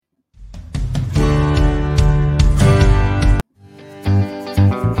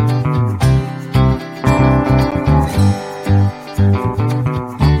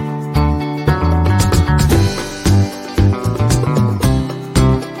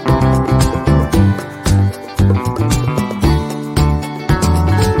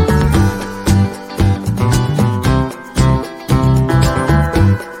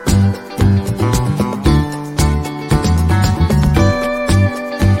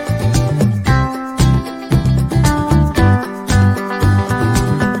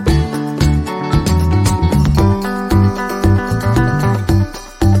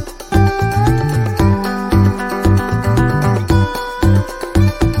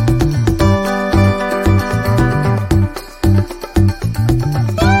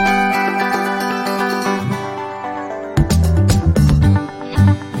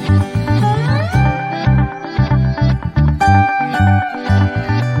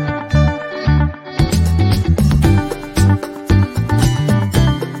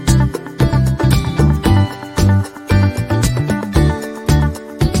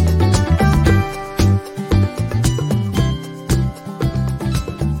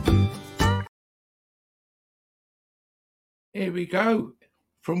Here we go.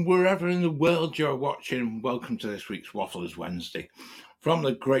 From wherever in the world you're watching, welcome to this week's Wafflers Wednesday. From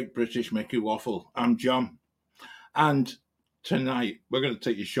the Great British Mickey Waffle, I'm John. And tonight we're going to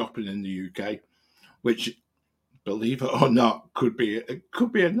take you shopping in the UK, which, believe it or not, could be a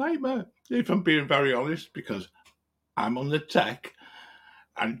nightmare, if I'm being very honest, because I'm on the tech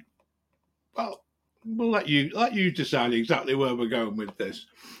and, well, we'll let you decide exactly where we're going with this.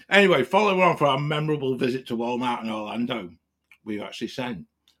 Anyway, follow on for our memorable visit to Walmart in Orlando. We've actually sent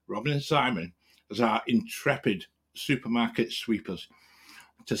Robin and Simon as our intrepid supermarket sweepers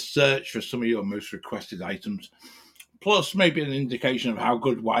to search for some of your most requested items, plus maybe an indication of how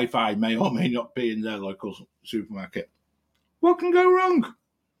good Wi-Fi may or may not be in their local supermarket. What can go wrong?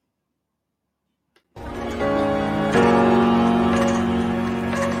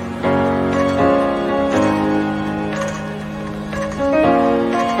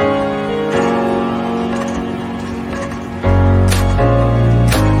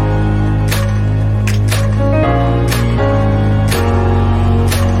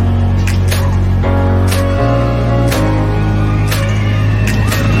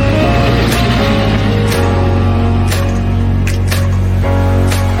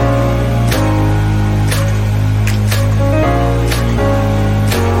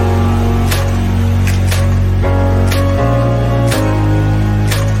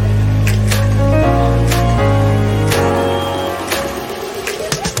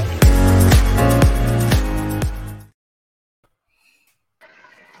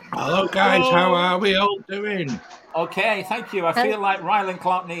 Hello, guys. How are we all doing? Okay, thank you. I feel like Ryland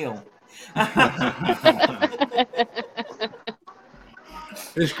Clark Neal.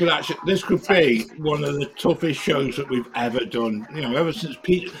 This could be one of the toughest shows that we've ever done. You know, ever since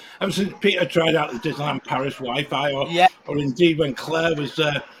Peter tried out the Disneyland Paris Wi-Fi, or indeed when Claire was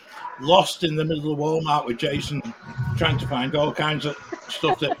lost in the middle of Walmart with Jason, trying to find all kinds of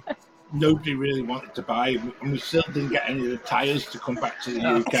stuff that nobody really wanted to buy, and we still didn't get any of the tires to come back to the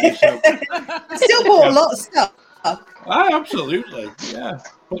UK. So still bought a lot of stuff. Absolutely, yeah.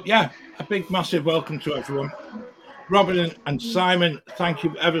 But yeah, a big, massive welcome to everyone. Robin and Simon, thank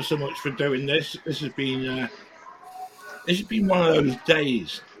you ever so much for doing this. This has been one of those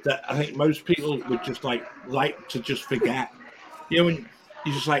days that I think most people would just like to just forget. You know, when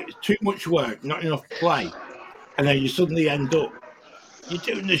you just like too much work, not enough play, and then you suddenly end up you're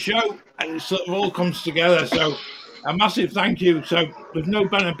doing the show, and it sort of all comes together. So a massive thank you. So with no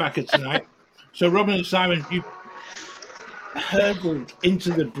Ben and Becca tonight, so Robin and Simon, you hurdled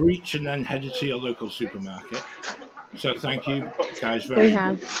into the breach and then headed to your local supermarket. So thank you guys very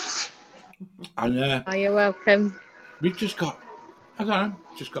much. And you're welcome. We've just got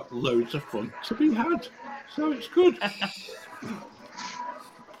loads of fun to be had. So it's good.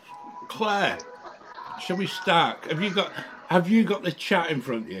 Claire, shall we start? Have you got the chat in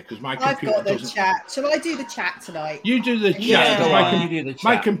front of you? Because my computer I've got the chat. Shall I do the chat tonight? You do the chat. Yeah,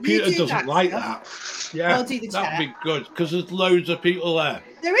 my computer doesn't like that. Yeah, I'll do the chat. That'd be good because there's loads of people there.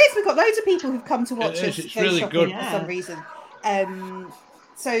 There is. We've got loads of people who've come to watch us. It's really good for some reason.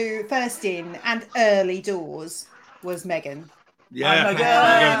 So first in and early doors was Megan.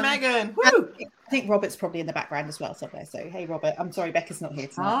 Yeah, Megan. Woo! I think Robert's probably in the background as well somewhere. So hey, Robert. I'm sorry, Becca's not here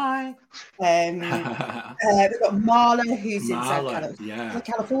tonight. Hi. We've got Marla, who's in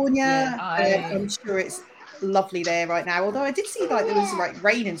California. Yeah, I'm sure it's lovely there right now. Although I did see there was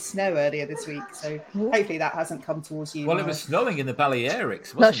rain and snow earlier this week, so hopefully that hasn't come towards you. Well, it was snowing in the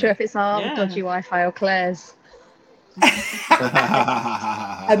Balearics. Not sure if it's our dodgy Wi-Fi or Claire's.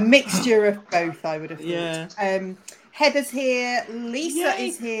 A mixture of both, I would have thought. Yeah. Heather's here. Lisa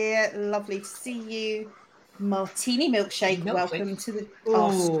is here. Lovely to see you. Martini Milkshake. Welcome to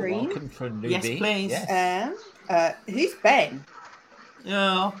our stream. Welcome for a newbie. Yes, please. Yes. Who's Ben?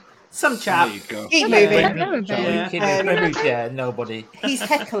 Oh, some chap. There you go. Keep moving. Nobody. He's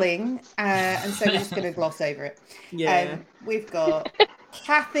heckling, and so we're just going to gloss over it. Yeah. We've got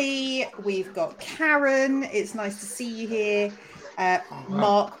Kathy. We've got Karen. It's nice to see you here.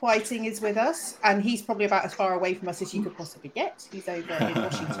 Mark Whiting is with us, and he's probably about as far away from us as you could possibly get. He's over in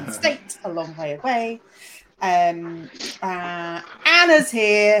Washington State, a long way away. Anna's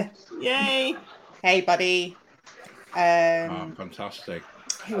here. Yay. Hey, buddy. Fantastic.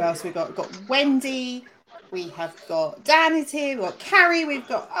 Who else we've got? We've got Wendy. We have got Dan is here. We've got Carrie. We've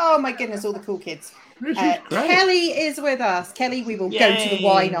got, oh my goodness, all the cool kids. Kelly is with us. Kelly, we will go to the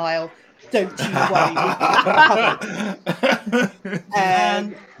wine aisle. Don't you worry.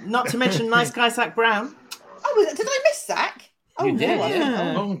 Not to mention nice guy Zach Brown. Oh, did I miss Zach? Oh, you did.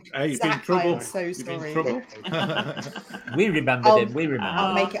 You've been in Zach, trouble. I'm so sorry. We remembered him. We remember.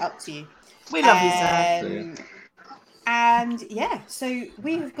 I'll make it up to you. We love you, Zach. And yeah, so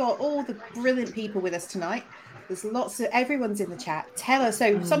we've got all the brilliant people with us tonight. There's lots of everyone's in the chat. Tell us.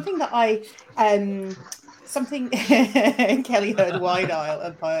 So something that something Kelly heard wide aisle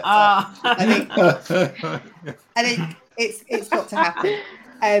and perked up. I think it's got to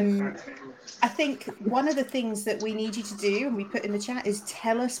happen. I think one of the things that we need you to do, and we put in the chat, is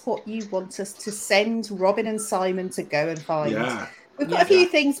tell us what you want us to send Robin and Simon to go and find. Yeah. We've got a few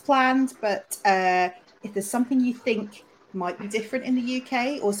things planned, but if there's something you think might be different in the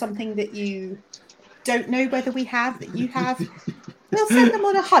UK, or something that you don't know whether we have that you have, we'll send them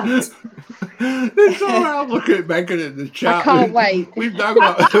on a hunt. It's all right. Look at Megan in the chat. I can't wait. We've now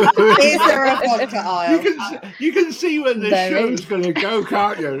got. Is there a vodka aisle? You can see where this There show is. is going to go,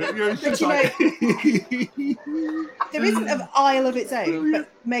 can't you? It's just like... There isn't an aisle of its own, but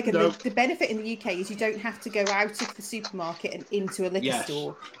Megan, No. the benefit in the UK is you don't have to go out of the supermarket and into a liquor Yes.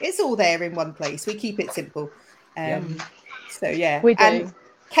 store. It's all there in one place. We keep it simple. So yeah, We do. And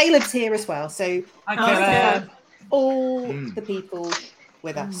Caleb's here as well. So Hi, nice to Caleb. have all the people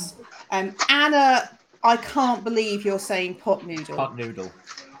with us. Anna, I can't believe you're saying pot noodle. Hot noodle.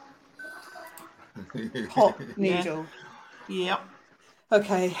 Pot noodle. Yep.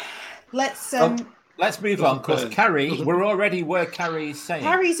 Okay, let's. Let's move on, because Carrie, we're already where Carrie is saying.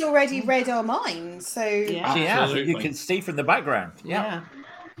 Harry's already read our minds, so Yeah. She has. Absolutely. You can see from the background. Yeah.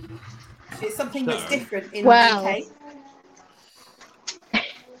 it's something that's So- different in Well, the UK.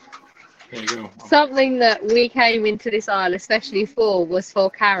 There you go. Something that we came into this aisle especially for was for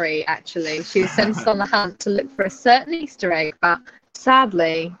Carrie, actually. She was sent on the hunt to look for a certain Easter egg, but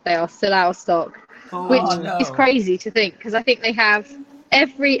sadly, they are still out of stock, Oh, which no. is crazy to think, because I think they have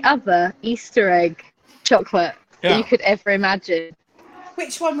every other Easter egg chocolate that Yeah. you could ever imagine.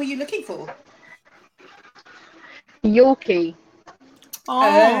 Which one were you looking for? Yorkie.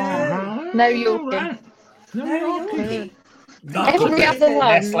 Oh. No Yorkie. Right. No, No, Yorkie. Yorkie. Not Every good. other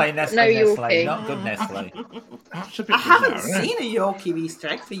one, Nestle, no Nestle. Yorkie. Not good Nestle. That's a bit I haven't bizarre, isn't it? seen a Yorkie Easter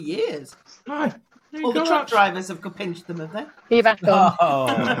egg for years. Right. There you All the go, truck that's- drivers have pinched them, have they? You're back on.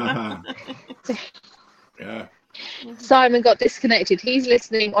 Oh. Yeah. Simon got disconnected. He's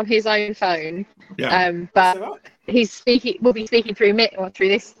listening on his own phone, Yeah. but That's all right. he's speaking. We'll be speaking through through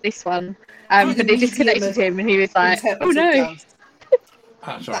this one. Through the But they medium disconnected of him, and he was like, "Oh Interpretive no!" dance.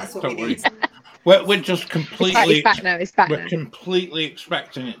 That's all That's right. what we Don't worry. need. We're just It's completely. back now. It's back We're now. completely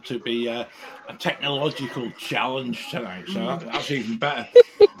expecting it to be a technological challenge tonight, so that's even better.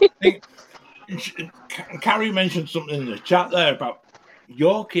 I think Carrie mentioned something in the chat there about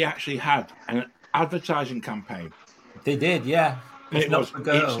Yorkie actually had an advertising campaign. They did, yeah. And It's not for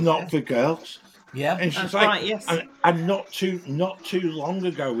girls. It's not for girls. Yeah. And she's That's like, right, yes. and not too long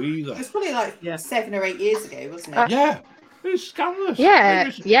ago either. It was probably like Yeah. 7 or 8 years ago, wasn't it? Yeah, it was scandalous. Yeah, It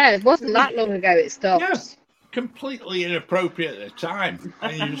was- yeah. It wasn't that long ago. It stopped. Yeah, completely inappropriate at the time,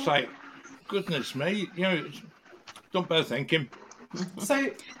 and you're just like, goodness me, you know, don't bother thinking. So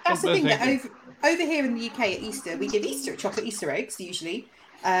that's the Well, thing that thank over here in the UK at Easter, we give chocolate Easter eggs usually.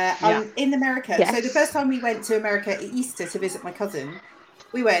 Yeah. In America, Yes. so the first time we went to America at Easter to visit my cousin,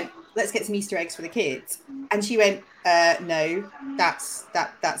 we went, let's get some Easter eggs for the kids, and she went, no, that's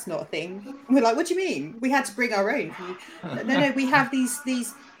not a thing. And we're like, what do you mean? We had to bring our own. No, we have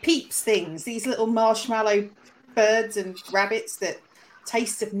these Peeps things, these little marshmallow birds and rabbits that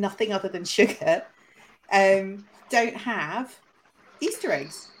taste of nothing other than sugar. Don't have Easter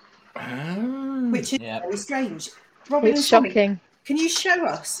eggs, which is Yeah. very strange. Robin It's and Tommy, shocking. can you show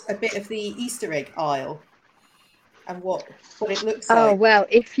us a bit of the Easter egg aisle and what it looks Oh like? well,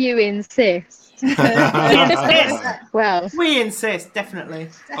 if you insist. Well, We insist, definitely.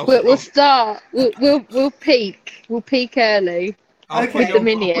 we'll start. We'll peak. We'll peak early I'll Okay. put with you the on-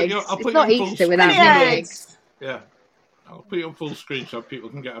 mini I'll put eggs. you- I'll It's put not you on full Easter without Mini mini eggs. eggs. Yeah, I'll put you on full screen so people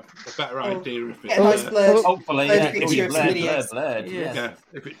can get a better idea if Get a nice it's blurred. Hopefully, Blurred yeah. picture of Blurred, somebody blurred, else. blurred, Yeah. yeah,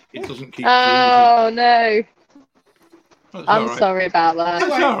 if it doesn't keep. Oh no, freezing. That's I'm all right. sorry about that.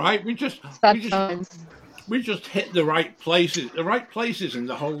 That's all right. We just Sad times. hit the right places in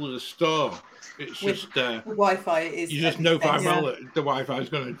the whole of the store. It's With- just The Wi-Fi is. you just know quite Yeah. well that the Wi-Fi is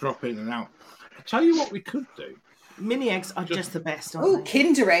going to drop in and out. I tell you what, we could do. Mini eggs are just the best, aren't Oh, they?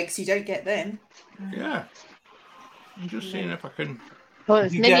 Kinder eggs! You don't get them. Yeah, I'm just seeing if I can. Well,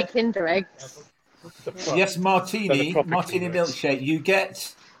 it's You mini get- Kinder eggs. Yes, martini proper milkshake. You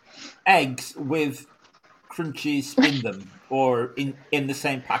get eggs with crunchies in them, or in the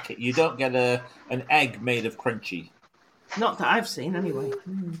same packet. You don't get an egg made of crunchy. Not that I've seen, anyway.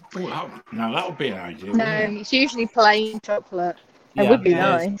 Oh, that would be an idea. No, wouldn't it? it's usually plain chocolate. It Yeah, would be it is.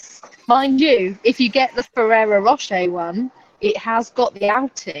 nice. Mind you, if you get the Ferrero Rocher one, it has got the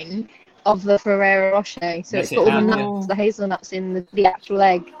outing of the Ferrero Rocher. So Makes it's it got all the hard, nuts, the hazelnuts in the actual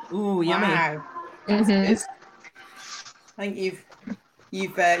egg. Ooh, yummy. Wow. That's Mhm. good. I think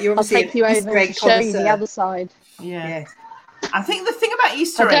you're I'll obviously take you an Easter over to egg show you the connoisseur. other side. Yeah. Yes. I think the thing about I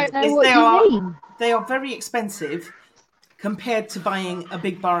Easter eggs don't know is what you mean. they are very expensive compared to buying a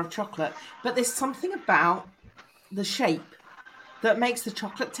big bar of chocolate. But there's something about the shape that makes the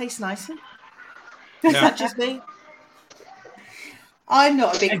chocolate taste nicer. Is Yeah. that just me? I'm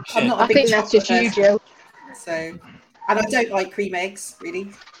not a big I think that's just you, person, Jill. so, and I don't like cream eggs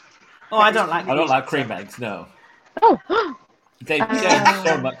really. Oh, I don't like. I don't like cream eggs. No, Oh, they change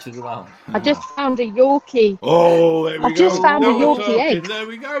so much as well. I just found a Yorkie. Oh, there we I go. just found a Now we're Yorkie talking. egg. There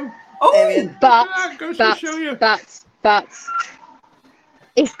we go. Oh, Ah, goes to show you. But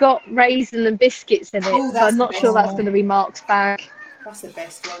it's got raisin and biscuits in it, Oh, so that's I'm not the sure best that's going to be Mark's bag. That's the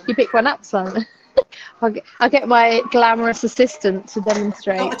best one. You pick one up, son. I'll get my glamorous assistant to Got a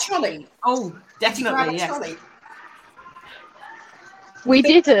demonstrate. trolley. oh, Did you grab definitely a yes. trolley? We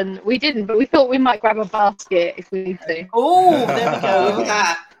didn't, but we thought we might grab a basket if we need to. Oh, there we Oh, look go. at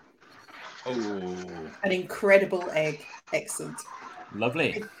that. Oh. An incredible egg. Excellent.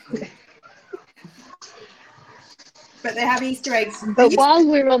 Lovely. But they have Easter eggs. But while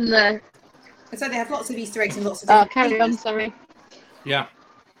we're on the... So they have lots of Easter eggs and lots of Oh, different carry on, flavours. sorry. Yeah.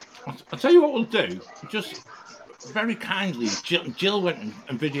 I'll tell you what we'll do. Just very kindly, Jill went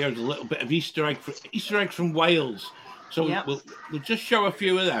and videoed a little bit of Easter eggs from Wales. So Yep. we'll just show a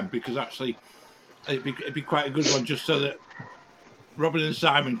few of them because actually it'd be quite a good one just so that Robin and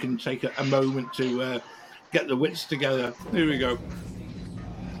Simon can take a moment to get the wits together. Here we go.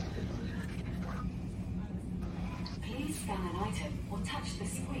 Please scan an item or touch the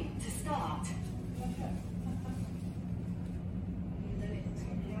screen to start.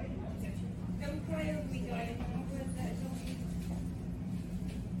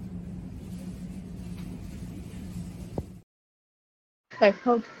 So,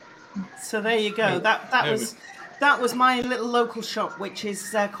 hold. So there you go. That was my little local shop, which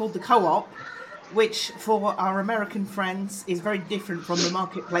is called the Co-op, which for our American friends is very different from the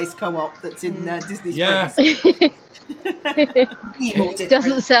Marketplace Co-op that's in Disney Yeah. Springs. Evil It doesn't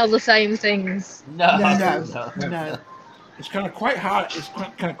different. sell the same things. No. No. It's kind of quite hard. It's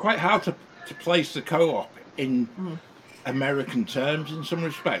kind of quite hard to place the co-op in American terms in some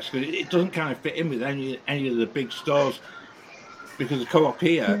respects because it doesn't kind of fit in with any of the big stores. Because the co-op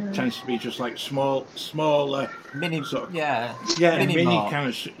here tends to be just like smaller, Mini, sort of, yeah, mini mart. kind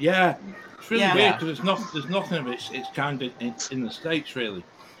of, yeah. It's really Yeah. weird because there's nothing of it. It's kind of in the States really,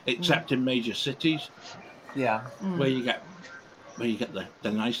 except in major cities Yeah. where you get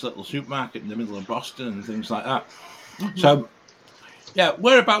the nice little supermarket in the middle of Boston and things like that. So, yeah,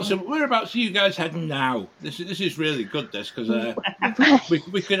 whereabouts are you guys heading now? This is really good. This because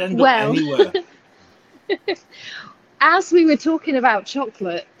we could end up Well. anywhere. As we were talking about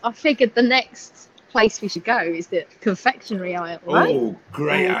chocolate, I figured the next place we should go is the confectionery aisle, right? Oh,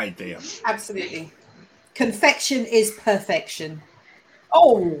 great idea! Absolutely. Confection is perfection.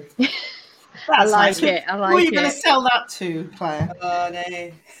 Oh, that's I like nice. it. I Who like are you going it. to sell that to, Claire? Oh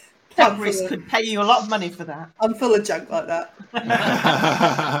no. Cadbury's could pay you a lot of money for that. I'm full of junk like that.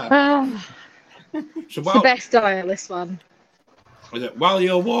 Ah, So it's the best aisle, this one. while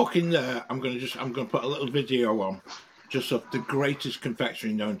you're walking there, I'm going to put a little video on just of the greatest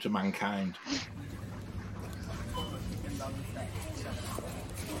confectionery known to mankind.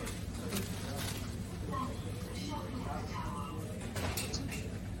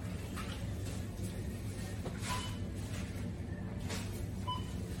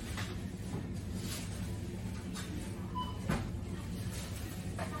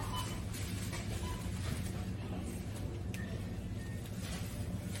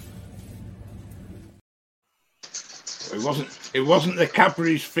 It wasn't the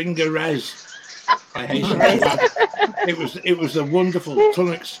Cadbury's Finger Res. I hasten to add. It was the wonderful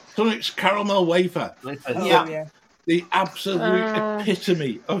Tunnocks caramel wafer. Oh, Yeah. The absolute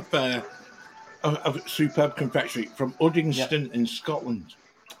epitome of superb confectionery from Uddingston in Scotland.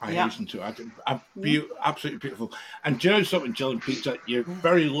 I hasten to add. Absolutely beautiful. And do you know something, Jill and Peter? You're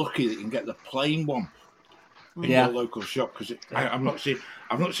very lucky that you can get the plain one in your local shop because I've not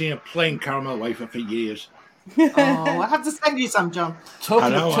seen a plain caramel wafer for years. Oh, I have to send you some, John. Talking I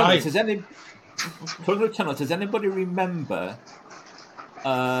know, of tunnels, does anybody remember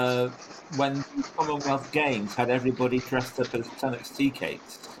when Commonwealth Games had everybody dressed up as Tunnocks tea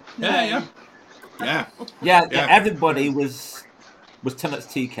cakes? Yeah. Everybody was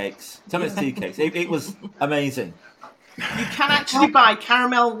Tunnocks tea cakes. Tunnocks tea cakes. It was amazing. You can actually buy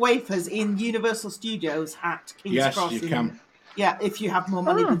caramel wafers in Universal Studios at King's Yes, Cross you can. Yeah, if you have more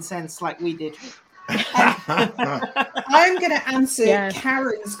money than sense, like we did. I'm going to answer Yeah.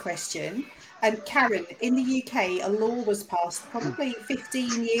 Karen's question. And Karen, in the UK, a law was passed probably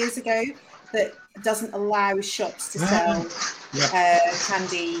 15 years ago that doesn't allow shops to sell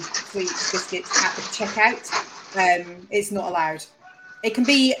candy, sweets, biscuits at the checkout. It's not allowed. It can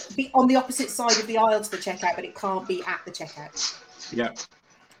be on the opposite side of the aisle to the checkout, but it can't be at the checkout. Yeah.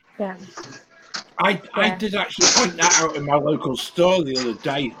 Yeah. I did actually point that out in my local store the other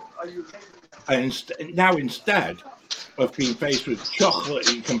day. And now instead of being faced with chocolate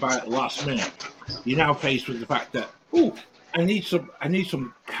that you can buy at the last minute, you're now faced with the fact that, I need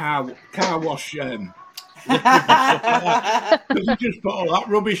some car wash liquid and stuff like that. Because you just put all that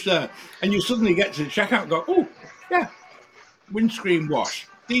rubbish there, and you suddenly get to the checkout and go, windscreen wash.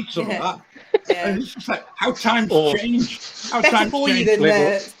 Need some of that. Yeah. And it's just like how times change. How Better times for you change. than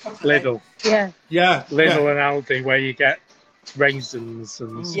Lidl. Yeah. Yeah. Lidl and Aldi, where you get raisins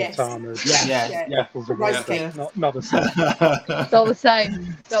and Yes. sultanas. Yeah. Apples and Rice whatever. cake. Not the same. Not the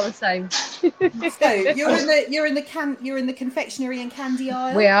same. Not the same. So you're in the confectionery and candy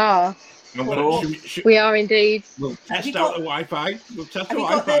aisle. We are. And Cool. We are indeed. We'll test you out got- the Wi-Fi. We'll test the have you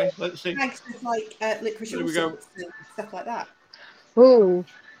got Wi-Fi. Let's see. Bags with like licorice There we go. sauce and stuff like that. Ooh.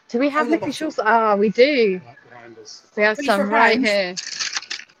 Do we have Oh, the licorice bottle. sauce? Ah, we do. Like grinders. We have Three some for a right pound. here.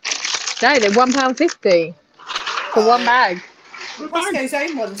 No, they're £1.50 for one bag. Tesco's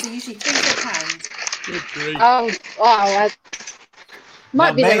own ones are usually £3 for a pound. Good grief. Oh, wow. Might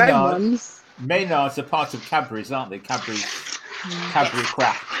Now, be their Maynard- own ones. Maynards are part of Cadbury's, aren't they? Cadbury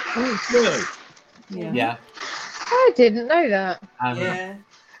Craft. Really? Yeah. I didn't know that. And Yeah,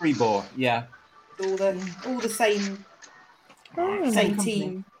 Freebor. Yeah. all the same Same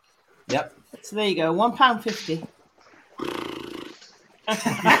team. Yep. So there you go, £1.50.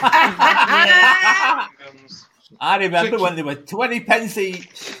 I remember when they were 20 pence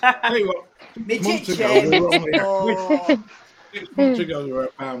each. Tell you what, Midget months ago, they were only gems. 6 months ago they were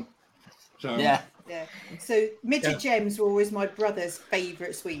a pound. So, Yeah. Yeah. So midget gems were always my brother's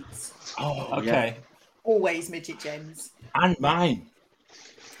favourite sweets. Oh, yeah. Okay. Always midget gems. And mine.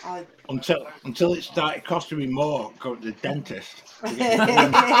 I, Until it started costing me more going to the dentist.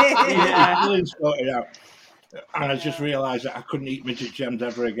 yeah. Really sorted out. And I just realised that I couldn't eat midget gems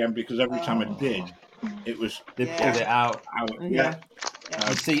ever again because every time I did, it was They Yeah. pulled it out. out. Yeah.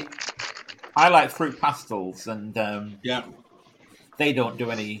 You see, I like fruit pastels, and Yeah. they don't do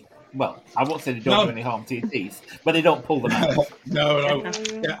any. Well, I won't say they don't No. do any harm to your teeth, but they don't pull them out. No.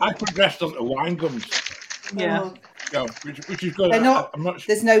 Yeah, I progressed onto wine gums. Yeah. Oh, Yeah, which is good. They're not- I'm not sure.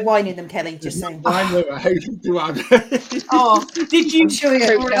 there's no wine in them, Kelly. Just saying. Wine that I hated to add. Oh, did you? I'm sure you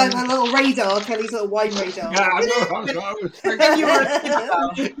Fruit got gum. a little radar, Kelly's little wine radar. Yeah, I know. That's what I was thinking. When you were a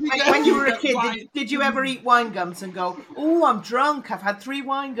kid, though, when you were a kid, Wine. did you ever eat wine gums and go, "Oh, I'm drunk. I've had 3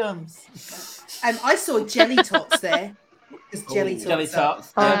 wine gums." I saw jelly tots there. There's jelly tots. Jelly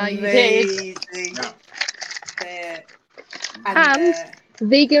tarts. You did. Amazing. Yeah. They're- And- uh,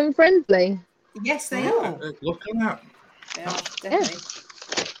 Vegan friendly. yes, they Oh. are. Look at that. They are definitely.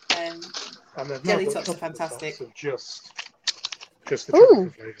 And they've Jelly now got tots are chocolate fantastic. tots of just the Ooh.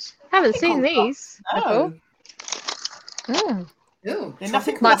 chocolate flavours. Haven't seen these Oh, before. Oh, Ooh, they're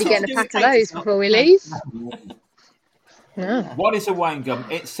nothing. might be getting a pack of those before we leave. Yeah. What is a wine gum?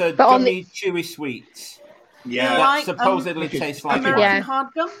 It's a But on gummy, chewy sweet Yeah. that Like, supposedly tastes like American Yeah. hard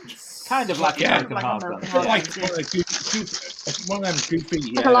gums. kind of like Yeah. American hard gum. It's Yeah. like one of them goofy,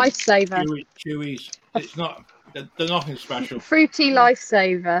 Like a lifesaver. chewies. It's not. They're nothing special. Fruity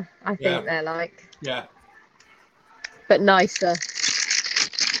lifesaver, I think Yeah. they're like. Yeah. But nicer.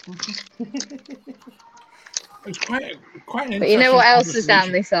 It's quite an. But you know what else is interesting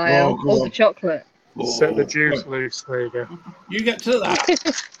down this aisle? Oh, go All the on. chocolate. Set the Oh, juice loose. There you go. You get to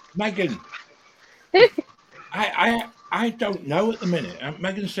that, Megan. I don't know at the minute.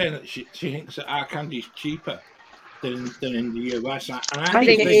 Megan's saying that she thinks that our candy's cheaper than in the US. And I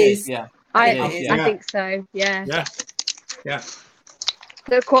think it is. Yeah. I Yeah. think so. Yeah. Yeah.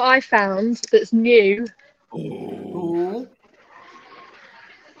 Look what I found that's new. Oh. Ooh.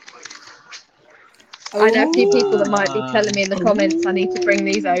 I know a few people that might be telling me in the Oh. comments I need to bring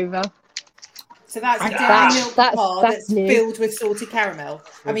these over. So that's a That's- dairy milk that's bar that's new. filled with salted caramel.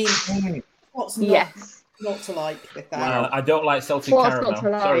 I mean, what's Yes. not to like with that? Well, I don't like salted What's caramel. not to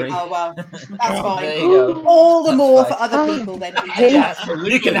like? Sorry. Oh well, that's There fine. you go. All the more for That's other fine. people then.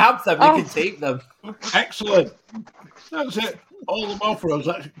 You can have them. You Oh. can keep them. Excellent. That's it. All the more for us.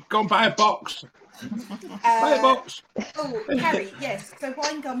 Let's go and buy a box. Buy a box. Oh, Harry, yes. So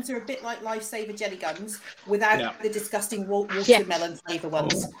wine gums are a bit like Lifesaver jelly gums without Yeah. the disgusting watermelon flavour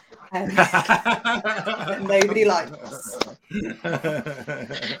ones. Nobody likes.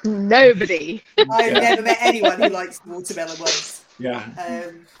 Nobody. I've never met anyone who likes the watermelon ones. Yeah.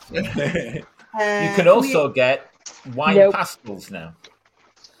 You can also get wine Nope. pastels now.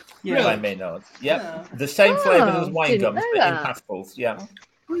 Yeah. I may not. Yep. Oh. The same flavours as wine didn't gums, know but in that. pastels. Yeah.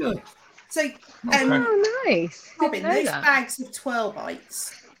 Really? So, Oh, nice. Robin, Didn't know those that. bags of 12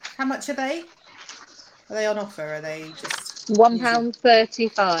 bites, how much are they? Are they on offer? Are they just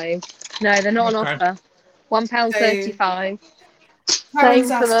 £1.35. No, they're not on Okay. offer. £1.35. Karen's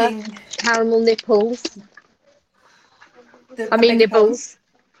Same for the- asking. Caramel nipples. The, I mean beg your pardon? nibbles.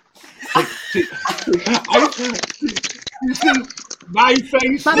 You see, my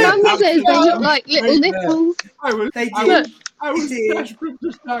face. My there, mum says they look absolutely like little right there. nipples. I was, They I do. was, I was They do. desperate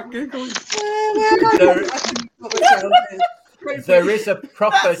to start giggling. There is a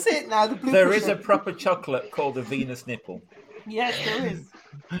proper. That's it now. The blue There is pudding. a proper chocolate called a Venus nipple. Yes, there is.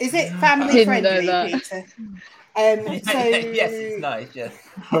 Is it family Didn't know friendly, that. Peter? So Yes, it's nice. Yes.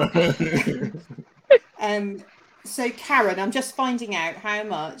 So Karen, I'm just finding out how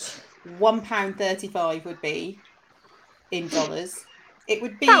much £1.35 would be in dollars. It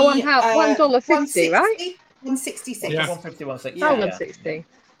would be About $1.50, right? $1.66. Yeah. 150, 160. Yeah. Yeah. £1.60.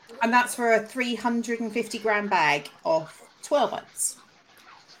 And that's for a 350 gram bag of 12 ounce.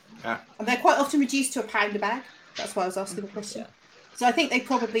 Yeah. And they're quite often reduced to a pound a bag. That's why I was asking the question. So I think they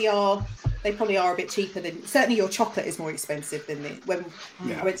probably are. They probably are a bit cheaper than. Certainly, your chocolate is more expensive than when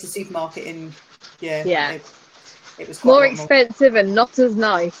Yeah. I went to the supermarket and Yeah. it was quite a More lot expensive and not as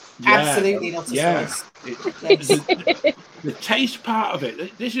nice. Yeah. Absolutely not as Yeah. nice. It- the taste part of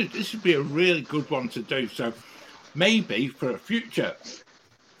it. This would be a really good one to do. So maybe for a future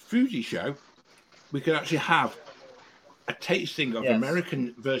foodie show, we could actually have a tasting of Yes.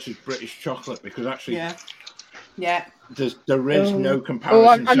 American versus British chocolate, because actually Yeah. there is no Oh,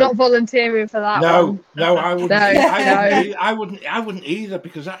 comparison. I'm So- not volunteering for that one. No, I wouldn't. No, I wouldn't either,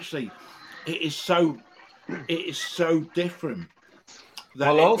 because actually, it is so different.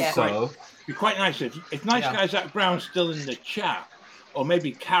 That Well, it'd also, be quite nice if Nice Yeah. Guy Zach Brown's still in the chat, or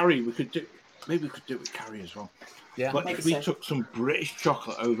maybe Carrie. We could do it with Carrie as well. yeah. But Maybe if we so. took some British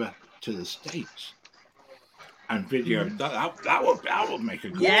chocolate over to the States and video that would make a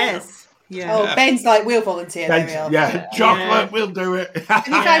good Yes. Yeah. Oh, Ben's like, we'll volunteer. There we show. are. Yeah, chocolate, Yeah. we'll do it. And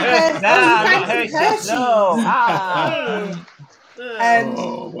you found Hershey. No, not You found Hershey's, Hershey's. no. Ah.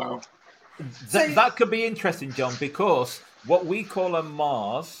 Oh wow! That could be interesting, John, because what we call a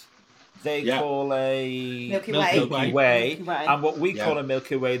Mars, they Yeah. call a Milky Milky Way. Way. Milky Way. and what we Yeah. call a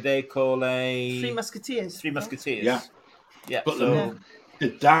Milky Way, they call a Three Musketeers. Three Musketeers. Yeah. Yeah. But so, the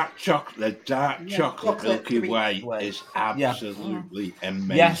dark chocolate Chocolate Milky Three Way Way. is absolutely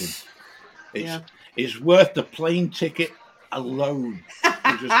amazing. yes. It's worth the plane ticket alone.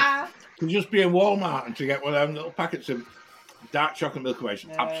 To just be in Walmart and to get one of them little packets of dark chocolate Milky Way is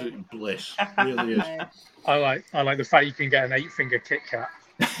Yeah. absolute bliss. It really is. I like the fact you can get an 8-finger Kit Kat.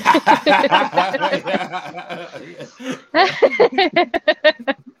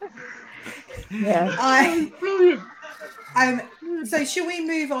 Yeah. Brilliant. So shall we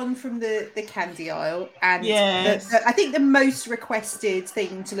move on from the candy aisle? And Yes. I think the most requested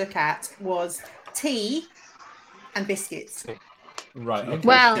thing to look at was tea and biscuits. Right. Okay.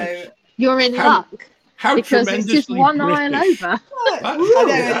 Well, So you're in How- luck How because it's just tremendously one aisle British. over. I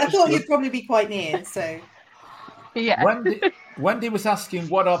That's thought good. you'd probably be quite near. So Yeah. Wendy was asking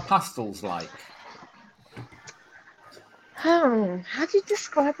what are pastels like. Oh, how do you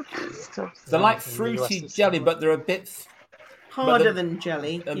describe a pastel? They're like in the US fruity it's jelly, similar. but they're a bit, Harder the- than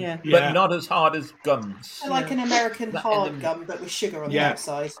jelly. Yeah. Yeah. but not as hard as gums, like an American That- hard and- gum, but with sugar on the Yeah.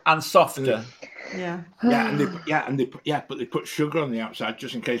 outside. and softer. Yeah. But they put sugar on the outside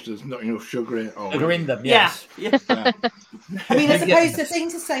just in case there's not enough sugar in it. Sugar in them, Yeah. yes. Yeah. Yeah. I mean, I suppose Yes. the thing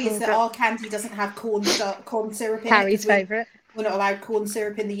to say is that our candy doesn't have corn syrup in Carrie's it. 'Cause favourite. We're not allowed corn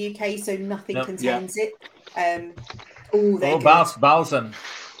syrup in the UK, so nothing No. contains it. Oh, they're Oh, good. Balsam.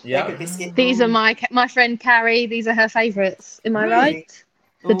 They're Yeah. good biscuit. These are my friend Carrie. These are her favourites. Am I Really? right?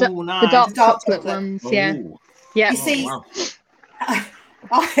 The, Oh, the nice. dark Dark chocolate chocolate. ones. Yeah. Oh, Yeah. You see, wow.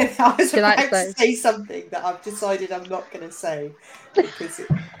 I was She likes about to those. say something that I've decided I'm not going to say because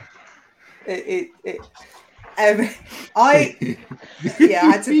I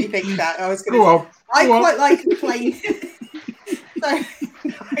had to think that I was going Go to. on. I go on. quite like a plain. Sorry,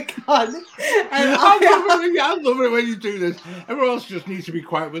 I can't. I love it when you do this. Everyone else just needs to be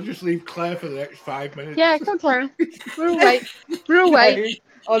quiet. We'll just leave Claire for the next 5 minutes. Yeah, come on, Clara. We're all wait. We're all wait.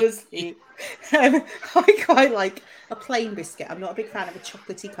 No, honestly, I quite like a plain biscuit. I'm not a big fan of a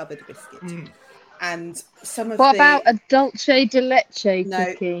chocolatey covered biscuit. And some of What the about a dulce de leche No.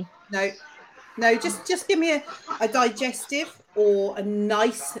 cookie? No, just give me a digestive or a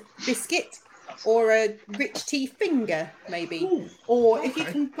nice biscuit or a rich tea finger, maybe. Ooh, or if you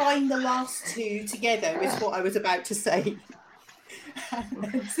okay. combine the last two together, is what I was about to say.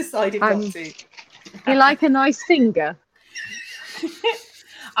 And decided not to. You like a nice finger?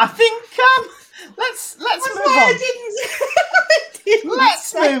 I think let's That's move why on. I didn't Let's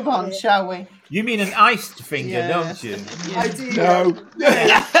say move on, it. shall we? You mean an iced finger, Yeah. don't you? I do. No.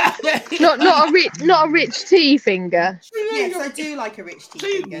 Not a rich tea finger. Yes, I do like a rich tea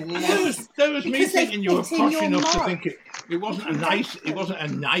See, finger. there was me Because they thinking you were fit in posh your enough to mouth. think it wasn't a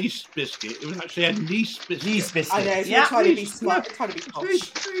nice biscuit. It was actually a nice biscuit. Yeast biscuit. I know, so Yeah. we're trying to be Please, smart, yeah. trying to be See, posh.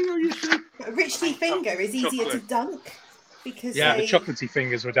 you see. But a rich tea finger is easier to Chocolate. dunk because Yeah, The they... chocolatey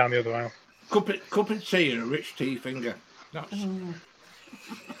fingers were down the other aisle. Cup of tea and a rich tea finger. That's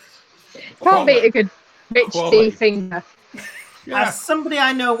Can't beat a good rich Quality. tea finger. yeah. As somebody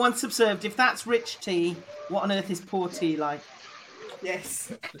I know once observed, if that's rich tea, what on earth is poor tea like?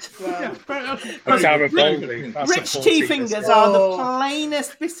 Yes. Yeah, Well, very A Garibaldi. good. That's a Rich full tea tea fingers biscuit. are the Oh.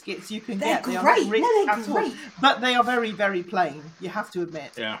 plainest biscuits you can they're get. They are great. not rich No, they're at all. great. But they are very, very plain. You have to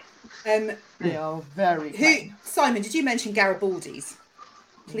admit. Yeah. They are very Who, plain. Simon, did you mention Garibaldi's?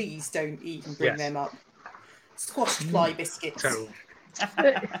 Please don't even bring Yes. them up. Squashed fly biscuits. Terrible.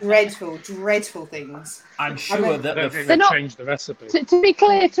 Dreadful, dreadful things. I'm sure mean- I that don't the think They're they've not- changed the recipe. To be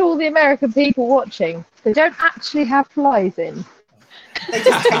clear to all the American people watching, they don't actually have flies in. They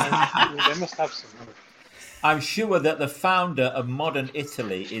just taste They must have some. haven't I'm sure that the founder of modern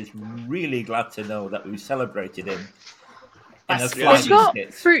Italy is really glad to know that we celebrated him. In a That's fly They've got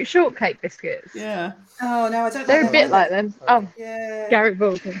biscuits. fruit shortcake biscuits. Yeah. Oh no, I don't. They're a like bit them like either. them. Oh, Yeah.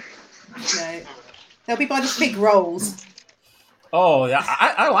 Garibaldi. No. They'll be by the fig rolls. Oh, yeah,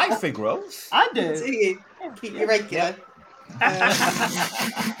 I like fig rolls. I Do do. you? Keep you regular.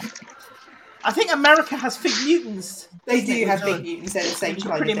 I think America has fig Newtons. They doesn't do it, have which fig Newtons. They're the same Which are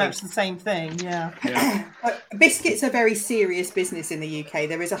kind pretty of much thing. the same thing, yeah. Yeah. Biscuits are very serious business in the UK.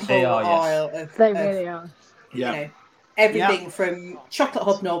 There is a They whole are, yes. aisle of, They of, really are. Yeah. you know, everything from chocolate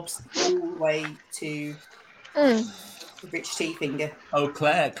hobnobs all the way to rich tea finger. Oh,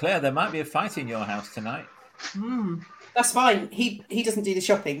 Claire, there might be a fight in your house tonight. Mm. That's fine. He doesn't do the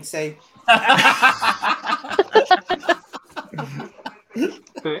shopping, so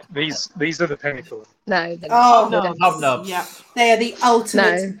These are the pinnacle. No, they're oh not. no, Hobnobs. Yeah, they are the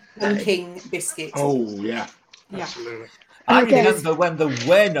ultimate No. dunking biscuits. Oh yeah. yeah, Absolutely. I Okay. remember when there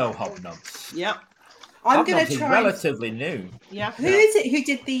were no hobnobs. yeah, I'm going Hobnobs to is try. relatively new. yeah. Who is it who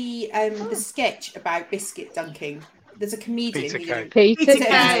did the sketch about biscuit dunking? There's a comedian. Peter who Kay. did it. Peter Peter Kay.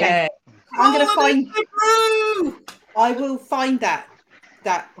 Kay. Yeah. I'm going to Oh, find. they grew! I will find that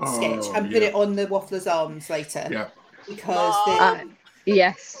Oh, sketch and put yeah. it on the Waffler's Arms later Yeah. because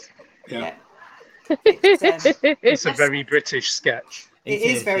Yes. Yeah. It's a very British sketch. it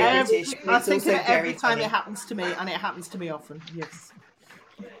is very Every- British. I But it's think of also it every very time funny. it happens to me, and it happens to me often. Yes.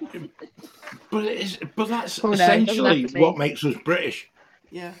 But that's Oh, no, it doesn't essentially have to be. what makes us British.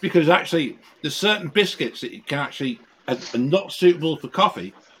 Yeah. Because actually, there's certain biscuits that you can actually are not suitable for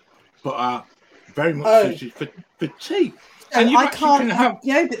coffee, but are very much Oh. suited for tea. So And you I actually can't can have, have-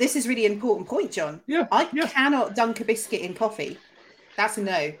 no, but this is really important point, John. Yeah, I yeah. cannot dunk a biscuit in coffee. That's a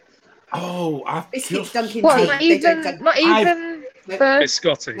no. Oh, I've Biscuits just dunking What? tea. Not They don't even. dunk. Not even for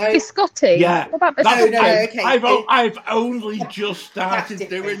Biscotti. No, biscotti. Yeah. What about That's- biscotti? No, okay. I've only just started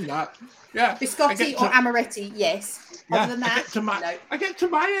different. doing that. Yeah, I biscotti get or to- amaretti, yes. yeah, Other than I that, get to my no. I get to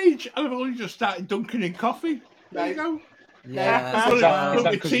my age, and I've only just started dunking in coffee. There you go. Yeah. I've I've Is done that it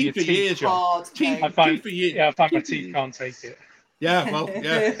with because of tea your for teeth, years. John? Hard. Tea, No. I find, for years. yeah, I find my teeth can't take it. Yeah, well,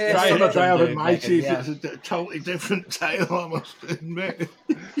 yeah. Some Try of it, try them out do, my Megan, teeth. yeah. It's a totally different tale, I must admit.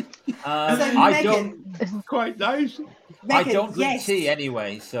 I Megan, don't. Quite nice. I Megan, don't drink yes. tea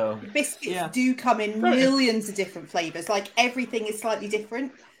anyway, so Biscuits Yeah. do come in Right. millions of different flavors. Like everything is slightly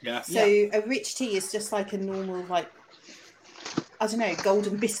different. Yeah. So a rich tea is just like a normal, like, I don't know,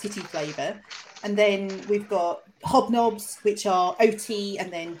 golden biscuity flavour. And then we've got hobnobs, which are OT,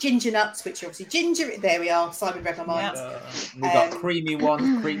 and then ginger nuts, which are obviously ginger. There we are. Simon read my mind. we've got Um, creamy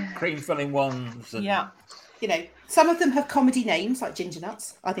ones, cream filling ones. And Yeah. You know, some of them have comedy names, like ginger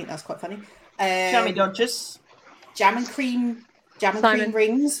nuts. I think that's quite funny. Jammy Dodgers. Jam and cream Simon.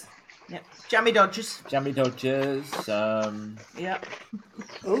 rings. Yeah. Jammy Dodgers. Jammy Dodgers. Yeah.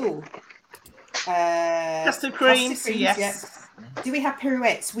 Ooh. Custard creams, yes. yeah. Do we have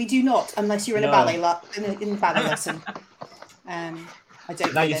pirouettes? We do not, unless you're in a No. ballet in a ballet lesson. I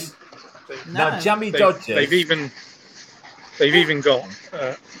don't Now, know you, them. now Jammy They've, Dodgers, they've even got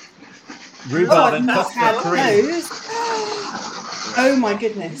rhubarb I've and not custard had cream. those. Oh my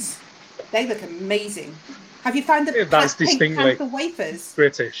goodness. They look amazing. Have you found the Yeah, that's pink distinctly panther wafers?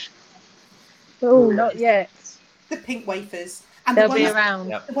 British. Oh, not yet. The pink wafers. And They'll be around.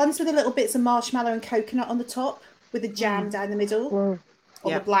 Yep. the ones with the little bits of marshmallow and coconut on the top with the jam down the middle, Mm.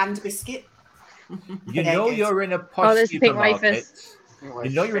 or Yeah. the bland biscuit. You They're know good. you're in a posh there's the pink supermarket. wafers. You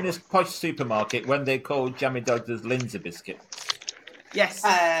know you're in a posh supermarket when they call Jammy Dodgers Lindsay biscuit. Yes.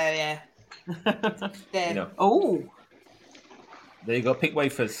 Yeah. They're You know, Oh, there you go, pink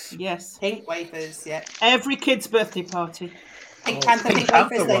wafers. yes. pink wafers, yeah. Every kid's birthday party. Pink panther, Pink pink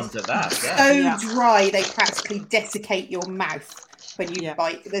Panther wafers. ones at that. So Yeah. Yeah. dry they practically desiccate your mouth when you Yeah.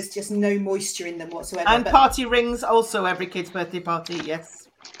 bite. There's just no moisture in them whatsoever. And but party rings, also every kid's birthday party. Yes.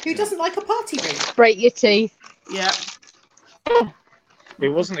 who doesn't like a party ring? Break your teeth. Yeah. It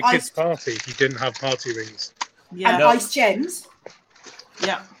wasn't a I- kids' party if you didn't have party rings. Yeah. And No. ice gems.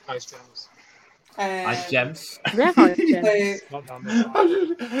 Yeah. Ice gems. Ice gems. Yeah, Ice Gems. So, Not down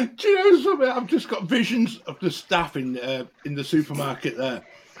there. Do you know something? I've just got visions of the staff in the supermarket there.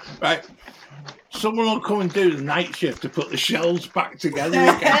 Right, someone will come and do the night shift to put the shelves back together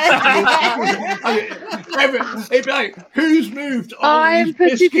again. It'd be like, who's moved? all I am these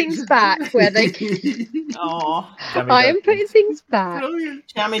putting biscuits? things back where they. Oh, Jammy I am Dodgers. putting things back. Brilliant.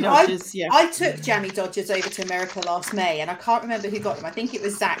 Jammy Dodgers. Yeah. I took Jammy Dodgers over to America last May, and I can't remember who got them. I think it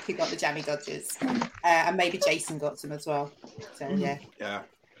was Zach who got the Jammy Dodgers, and maybe Jason got them as well. So yeah, Yeah.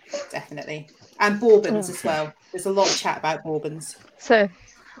 definitely. And Bourbons as well. There's a lot of chat about Bourbons. So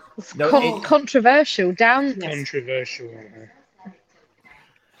it's No, it- controversial. Down. Yes. Controversial.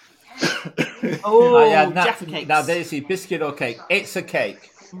 Oh, yeah, Jaffa cakes. now Daisy, biscuit or cake? It's a cake.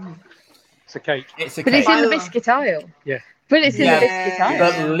 It's a cake. It's a But cake. it's in the biscuit aisle. Yeah. But it's in Yeah. the biscuit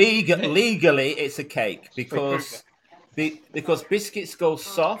aisle. But legally, it's a cake because biscuits go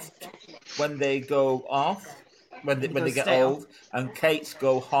soft when they go off, when they get stale. old, and cakes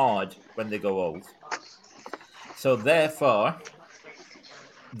go hard when they go old. So therefore,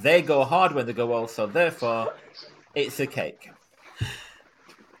 they go hard when they go old. So therefore, it's a cake.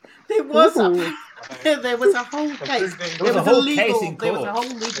 There was a Ooh. there was a whole case. was a whole case in There was a court.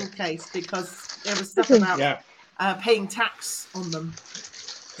 whole legal case because there was stuff about Yeah. paying tax on them.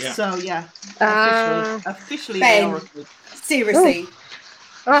 Yeah. So yeah, officially they Ben. are a good. Seriously,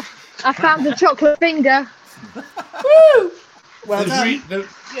 Oh, I found the chocolate finger. well done.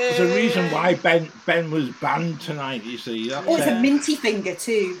 There's a reason why Ben was banned tonight. You see, that's Oh, it's a it. minty finger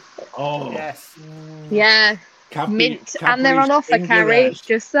too. Oh, Yes. Yeah, Cadbury- mint, and they're on Cadbury's offer, Carrie. Finger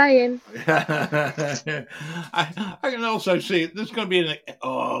Just saying. I can also see there's going to be an.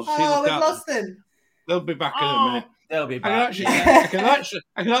 Oh, see, Oh, look we've out. lost them. They'll be back in a Oh. minute. They'll be I can back. actually, Yeah.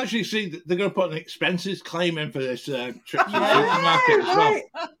 I can actually see that they're going to put an expenses claim in for this trip to the Ah, supermarket as well. right.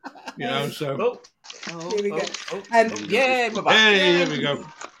 You know, so Oh, Oh, Here we go. oh, Um, we're back. hey, there we go.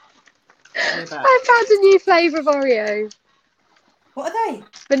 they're back. I found a new flavour of Oreo. What are they?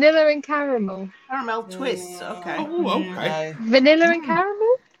 Vanilla and caramel. Caramel twists. Okay. Oh, okay. No. Vanilla and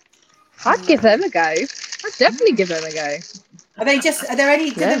caramel? I'd give them a go. I'd definitely give them a go. Are they just? Are there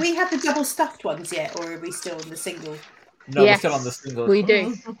any? Yeah. Do we have the double stuffed ones yet, or are we still on the single? No, Yes, we're still on the single. We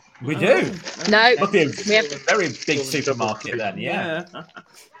do. We do. No, Must be a we have, very big supermarket then, yeah.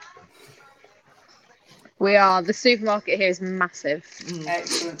 we are. The supermarket here is massive.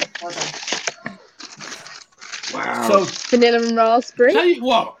 Excellent. Well done. Wow. So Vanilla and raspberry. Tell you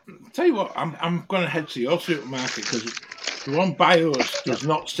what, I'm going to head to your supermarket because the one by us does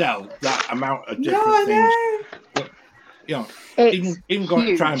not sell that amount of different No, I things. know. You know, It's even going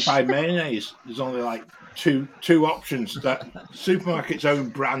to try and huge. buy mayonnaise, there's only like two options: that supermarket's own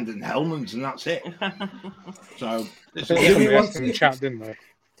brand and Hellman's, and that's it. So it's a They different asked in the chat, didn't they?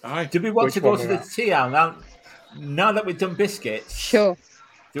 Aye. do we want Which to go one to we're the at? tea aisle now that we've done biscuits? Sure. Do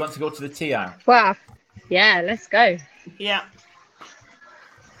you want to go to the tea aisle? Wow. Yeah, let's go. Yeah.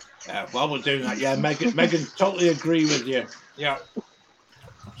 Yeah, while we're doing that, yeah, Megan, totally agree with you. Yeah.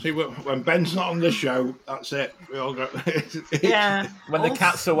 See, when Ben's not on the show, that's it. We all go. Yeah. When the All-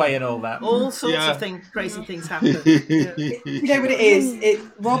 cat's away and all that. All sorts Yeah. of things, crazy things happen. You know what it is?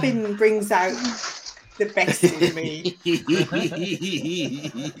 Robin brings out the best in me.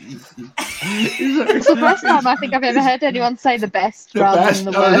 It's the first time I think I've ever heard anyone say the best The rather best.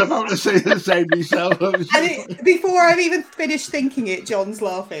 than I was the worst. about to say the same myself. And before I've even finished thinking it, John's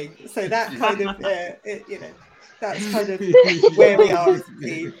laughing. So that kind of, that's kind of where we are as a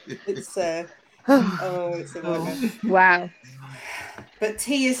team. It's it's a wonder. Wow. But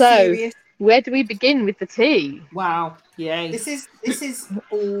tea is So- serious. Where do we begin with the tea? Wow. Yay. This is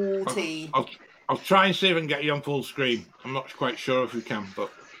all tea. I'll try and see if I can get you on full screen. I'm not quite sure if we can, but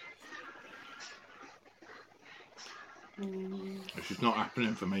Which is not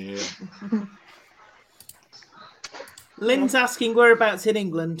happening for me here. Lynn's asking whereabouts in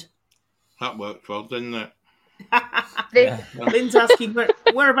England. That worked well, didn't it? Lynn's asking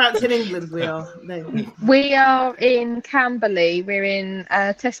whereabouts in England we are. No. We are in Camberley. We're in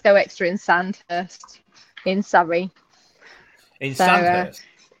Tesco Extra in Sandhurst, in Surrey. In So, Sandhurst.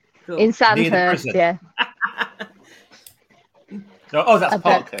 Cool. In Near the Sandhurst, prison. yeah. No, oh, that's I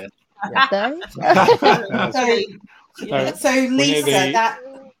bet. Parkhurst. So Lisa, the- that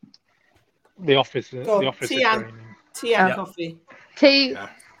The office. The Go on, office. tea is and- raining. Tea and Yeah. coffee. Tea. Yeah.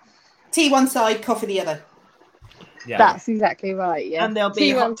 tea one side, coffee the other. Yeah. That's exactly right. Yeah. And there'll be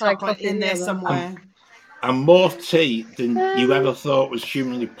Tea a one hot side, chocolate coffee in the there other. somewhere. And more tea than you ever thought was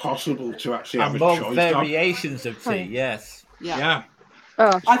humanly possible to actually have And a more choice of. variations of tea, yes. Yeah. Yeah.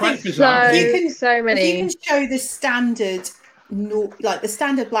 Oh, I Quite think bizarre. You can- so if you many. can show the standard, like the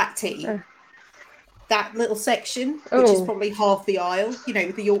standard black tea, that little section, which is Oh. probably half the aisle, you know,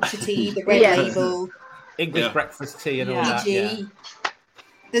 with the Yorkshire tea, the red Yeah. label, English Yeah. breakfast tea and all Yeah. that. Yeah. PG.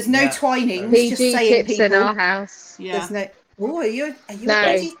 There's no Yeah. Twinings, just PG saying tips people. in our house. Yeah. There's no. Oh, are you No.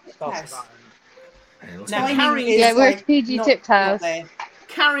 a PG tip house? Now, Twining Harry, is Yeah, we're a like PG not- tipped not house. there.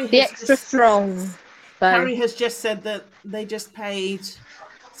 Carrie The has extra just, strong. So Carrie has just said that they just paid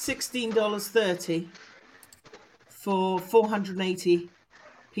 $16.30 for 480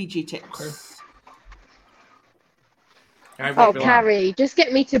 PG tips. oh, Carrie, just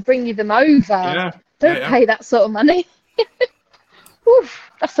get me to bring you them over. Yeah. Don't yeah. pay that sort of money.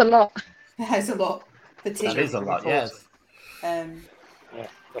 Oof, that's a lot. There's a lot for tea. That is a lot, yes.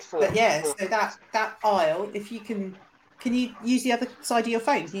 But yeah, so that aisle, if you can you use the other side of your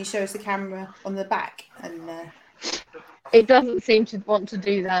phone? Can you show us the camera on the back? And It doesn't seem to want to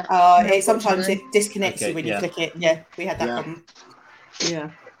do that. sometimes it disconnects Okay, you when you yeah. click it. Yeah, we had that Yeah. problem. Yeah.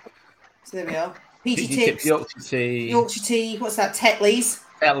 So there we are. PG PG tips, tips, Yorkshire tea, Yorkshire tea. What's that? Tetley's,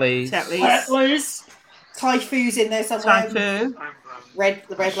 Tetley's. Tetley's. Thai food's in there somewhere. Typho.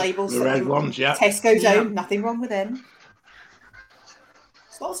 The red labels. The red ones, yeah. Tesco's Yeah. own. Nothing wrong with them.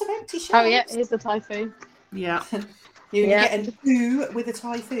 There's lots of empty shelves. Oh yeah, here's the typhoon. Yeah. You Yeah. get an oo with a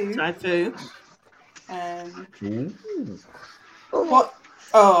Thai food. Typho. What?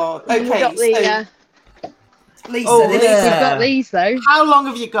 Oh, okay. We've got the, So, Lisa, Oh, this yeah. is we've got these though. How long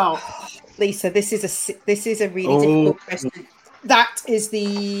have you got? Lisa, this is a really Oh. difficult question. That is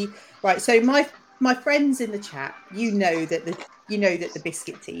the right. So my friends in the chat, you know that the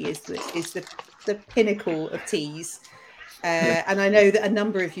biscuit tea is the pinnacle of teas, and I know that a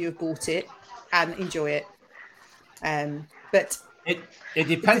number of you have bought it and enjoy it. But It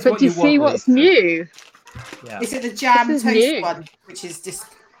depends But what do you you see want. what's new? Yeah. is it the jam This toast is new. one, which is just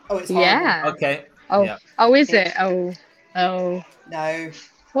it's horrible. Yeah. Okay. Oh, Yeah. oh, is it? Oh, No,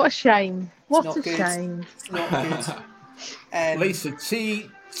 what a shame. What not a good. shame. it's not good. Lisa,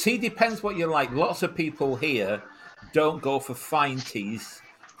 tea depends what you like. Lots of people here don't go for fine teas.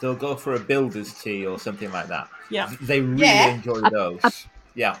 They'll go for a builder's tea or something like that. Yeah. They really Yeah. enjoy those.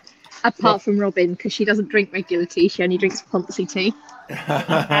 Yeah. Apart from Robin, because she doesn't drink regular tea, she only drinks Ponzi tea.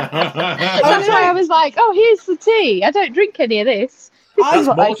 That's why I was like, oh, here's the tea. I don't drink any of this. This I- is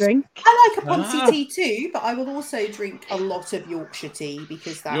what I most- drink. I like a Ponzi Ah. tea too, but I will also drink a lot of Yorkshire tea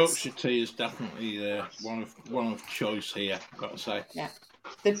because that's Yorkshire tea is definitely one of choice here, I've got to say.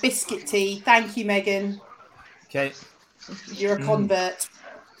 the biscuit tea. Thank you, Megan. Okay. You're a convert.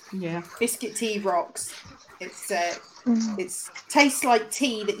 Yeah. Biscuit tea rocks. It's tastes like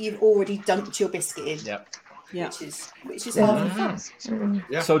tea that you've already dumped your biscuit in, Yeah. Yeah. which is half the fun.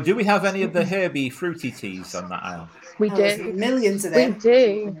 Yeah. So, do we have any of the herby, fruity teas on that aisle? We Oh, there's do. millions of We them.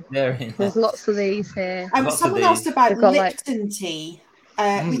 do. There. There's lots of these here. Lots of Someone asked these. about They've got, like- Lipton tea.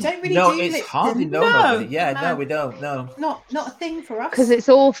 We don't really No, do it's Lipton. hardly known No, over here. Yeah, no. no, we don't. No. Not a thing for us. Because it's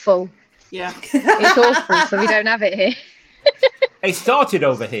awful. Yeah. It's awful, so we don't have it here. It started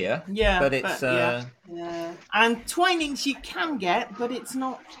over here, Yeah. but it's yeah. Yeah. And Twinings you can get, but it's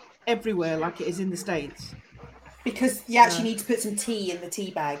not everywhere like it is in the States. Because you actually need to put some tea in the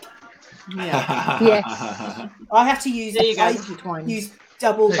tea bag. Yeah. Yes. I have to use There you go. I That's your Twinings. use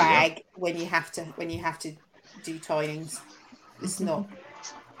double There you go. bag when you have to do Twinings. It's not.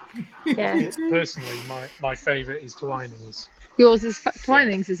 Yeah. Personally, my favourite is Twinings. Yours is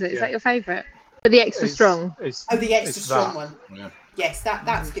Twinings, is it? Is Yeah. that your favourite? But the extra It's- strong. It's, Oh, the extra it's strong that. one. Yeah. Yes,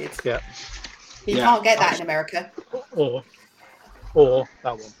 that's good. Yeah. You Yeah. can't get that in America. Or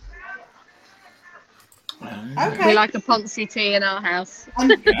that one. Okay. We like a Ponzi tea in our house. And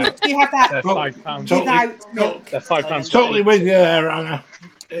do you have that They're Oh, £5. so- without milk? They're £5. Totally with you there, Anna.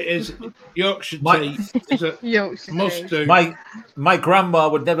 It is Yorkshire My- tea is a Yorkshire must tea. do. my grandma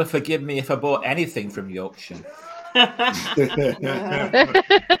would never forgive me if I bought anything from Yorkshire.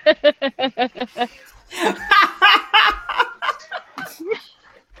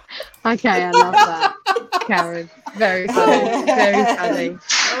 Okay, I love that, Karen. Very funny. Very funny.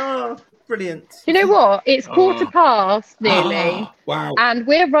 Oh, brilliant. You know what? It's 1:15 nearly, Wow. and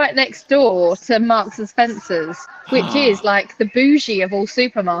we're right next door to Marks and Spencer's, which is like the bougie of all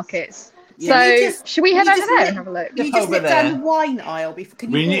supermarkets. Yeah. So, You just- should we head you over just there nip- and have a look? You Just just over nip down there. the wine aisle. Can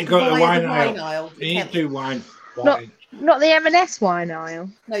you We need to go to the via wine the aisle. wine aisle? We need to do wine. Not the M&S wine aisle.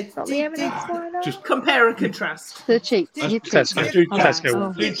 No, Not the M&S wine aisle. Just Compare and contrast. The cheap. let's, you Tesco. let's do Tesco.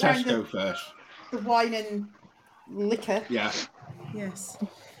 Oh. Do Tesco first. the wine and liquor. Yeah. Yes.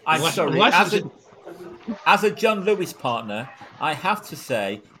 I'm Unless- sorry. unless As a John Lewis partner, I have to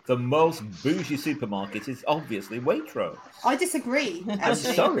say the most bougie supermarket is obviously Waitrose. I disagree. I'm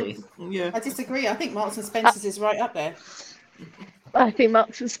Actually. sorry. Yeah. I disagree. I think Marks and Spencer's is right up there. I think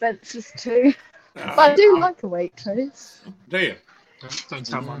Marks and Spencer's too. But I do like a Waitrose. Do you? Don't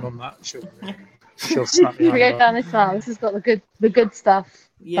tell my mum that. She'll slap me. Should we go down this aisle? This has got the good stuff.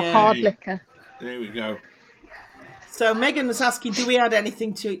 The Yeah. hard liquor. There we go. So Megan was asking, do we add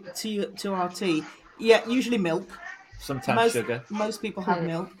anything to our tea? Yeah, usually milk. Sometimes sugar. Most people have Mm.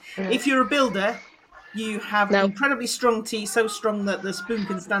 milk. Mm. If you're a builder, you have No. incredibly strong tea, so strong that the spoon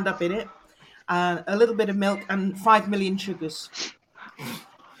can stand up in it. A little bit of milk and 5 million sugars.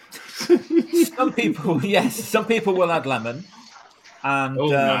 Some people, yes, some people will add lemon, and Oh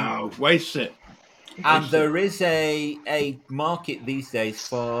no, waste it. and there is a market these days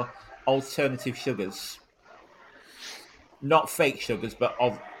for alternative sugars, not fake sugars, but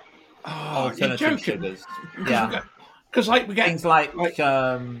of Oh, you're alternative joking. sugars. Yeah, Because like we get things like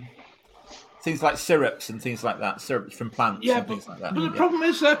things like syrups and things like that, syrups from plants Yeah, and things like that. But the Yeah. problem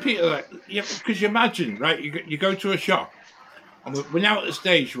is there, Peter, because you imagine, right, you go to a shop, and we're now at the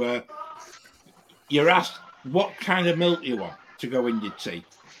stage where you're asked what kind of milk you want to go in your tea.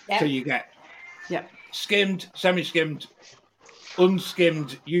 Yeah. So you get Yeah. skimmed, semi-skimmed,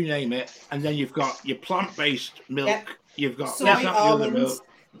 unskimmed, you name it, and then you've got your plant-based milk, Yeah. you've got Soy, this, that, the other almonds. milk,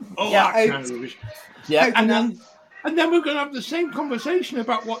 all Yeah, that kind oats. of rubbish. Yeah, And then we're going to have the same conversation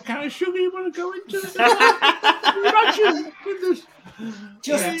about what kind of sugar you want to go into. Imagine with this.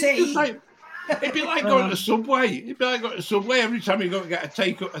 Just Yeah, tea. just like- it'd be like going to Subway. It'd be like going to Subway every time you go to get a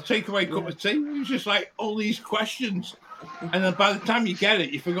takeaway cup of tea. It's just like all these questions, and then by the time you get it,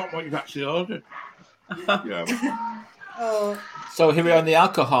 you forgot what you've actually ordered. Yeah. Oh, So here we are in the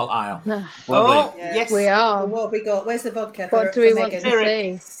alcohol aisle. No. Lovely. Oh, Yeah. yes. We are. what have we got? Where's the vodka? What for- do we for want to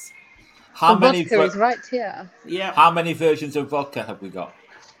Megan? see? How The many vodka is right here. Yeah. how many versions of vodka have we got?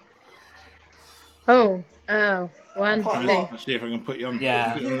 Oh, one, Quite a two. lot. Let's see if I can put you on.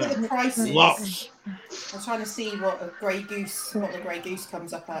 Yeah. put you on Look at there. the prices. Lots. I'm trying to see what the Grey Goose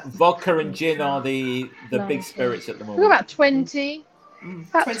comes up at. Vodka and gin are the No. big spirits at the We've got moment. about 20.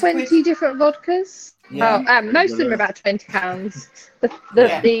 About 20 20 quid. different vodkas. Yeah. Oh, most of them are about £20.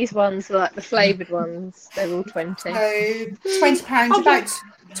 Yeah. These ones are like the flavoured ones. They're all 20. So £20, about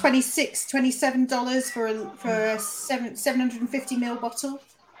 $27 for a 750ml bottle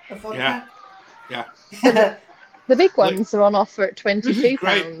of vodka. Yeah. The big ones are on offer at is £22.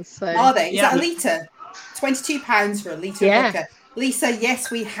 great. So. Are they? Is Yeah. that a litre? £22 for a litre Yeah. of vodka. Lisa, yes,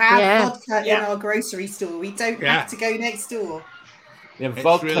 we have Yeah. vodka Yeah. in our grocery store. We don't Yeah. have to go next door. We have It's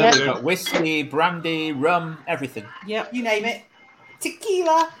vodka, really we've good. got whiskey, brandy, rum, everything. Yep. You name it.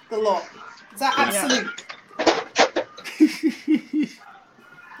 Tequila, the lot. Is that absolute?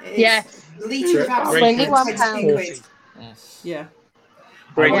 It is. Yes. A litre of Great. absolute. £21. 22 quid. Yes. Yeah.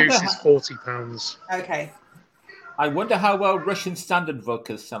 Grey I wonder Goose how- is £40. Okay. I wonder how well Russian Standard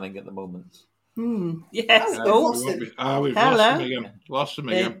vodka is selling at the moment. Yes. Oh, Oh, lost them. We've Hello. lost them again. Lost them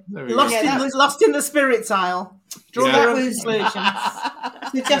again. There we go. lost, Yeah, lost in the spirits aisle. Draw Yeah. their That own was- conclusions.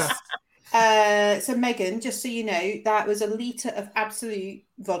 So Megan, just so you know, that was a litre of absolute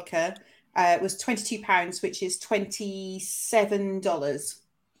vodka. It was £22, which is $27.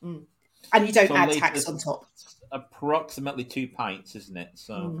 And you don't So add litre- tax on top. Approximately 2 pints, isn't it?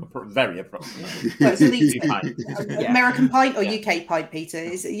 So very approximately. Well, it's a 2 litre. pints. American pint or UK pint, Peter?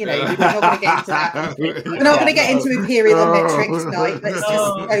 Is we're not going to get into that. We're not going to get into imperial and metric tonight. Let's just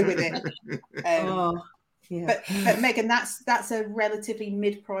Oh. go with it. Oh, yeah. But Megan, that's a relatively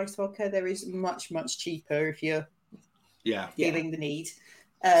mid-price vodka. There is much cheaper if you're Yeah. feeling the need.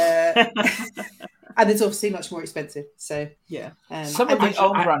 And it's obviously much more expensive. So Yeah. Some of and the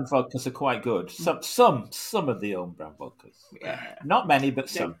own brand vodkas are quite good. Some of the own brand vodkas. Not many, but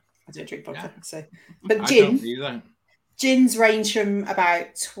some. I don't drink vodka. Yeah. So, but I gin. don't either. Gins range from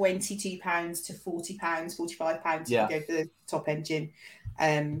about £22 to £40, £45 Yeah. if you go for the top end gin.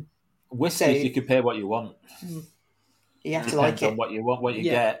 Whiskey, So- you can pay what you want. You have to Depends like on it. what you want, what you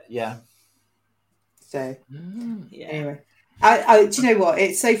Yeah. get. Yeah. So Yeah. anyway, I do you know what?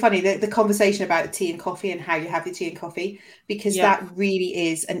 It's so funny the conversation about tea and coffee and how you have your tea and coffee, because Yeah. that really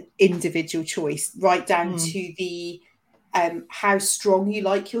is an individual choice, right down Mm. to the how strong you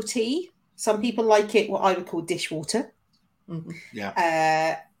like your tea. Some people like it what I would call dishwater. Mhm.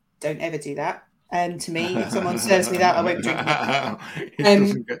 Yeah. Don't ever do that. To me, if someone serves me that, I won't drink it. It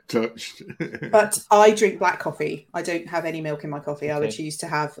doesn't get touched. But I drink black coffee. I don't have any milk in my coffee. I would Okay. choose to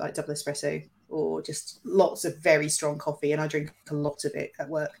have like double espresso or just lots of very strong coffee, and I drink a lot of it at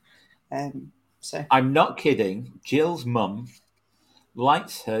work. So I'm not kidding. Jill's mum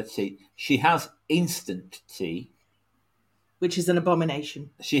likes her tea. She has instant tea. Which is an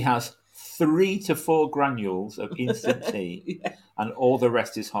abomination. She has 3 to 4 granules of instant tea, Yeah. and all the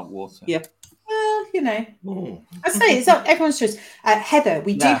rest is hot water. Yeah. well, you know, Oh. I say it's up everyone's choice. Heather,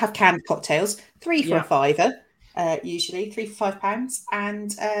 we do Yeah. have canned cocktails, 3 for Yeah. a fiver, usually 3 for £5, and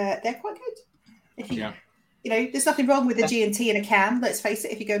they're quite good. If you, Yeah. you know, there's nothing wrong with a G&T in a can. Let's face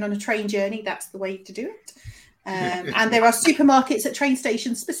it, if you're going on a train journey, that's the way to do it. And there are supermarkets at train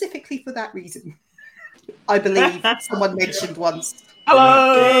stations specifically for that reason. I believe someone mentioned once.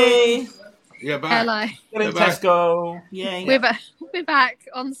 Hello! Yay! Yeah, bye. Hello. Get in Bye-bye. Tesco. Yay. We're back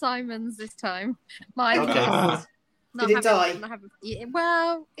on Simon's this time. Mine Okay. just not Did it having- die? not having- yeah,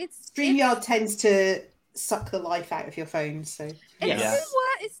 well, it's StreamYard tends to suck the life out of your phone, so Yeah.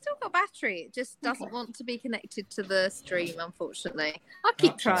 It's still got battery. It just doesn't want to be connected to the stream, unfortunately. I'll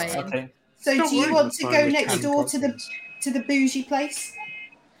keep That's all right. trying. Okay. So Don't do you worry, want that's to fine go with next canned door to cocktails. the bougie place?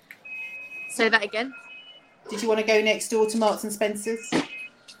 Say that again. Did you want to go next door to Marks and Spencer's?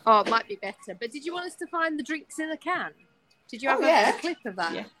 Oh, it might be better. But did you want us to find the drinks in the can? Did you have Oh, yeah. a clip of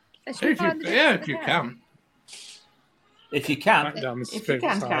that? Yeah. Should we If find the you, drinks yeah, in if the you can? can. If you can. Back down the If you spoon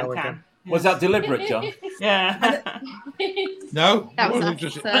can. style again. Was that deliberate, John? Yeah. No, That was well,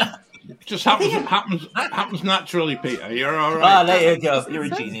 us. it just happens naturally, Peter. You're all Ah, right. there you go. You're a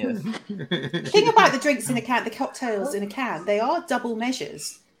genius. The thing about the drinks in a can, the cocktails in a can, they are double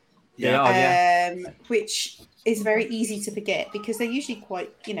measures, They are, yeah. which is very easy to forget because they're usually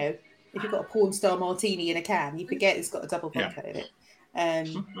quite, you know, if you've got a porn star martini in a can, you forget it's got a double vodka in it.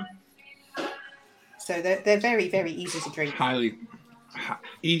 So they're very, very easy to drink.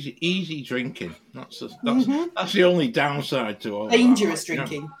 Easy drinking. That's the only downside to all Dangerous that, you know.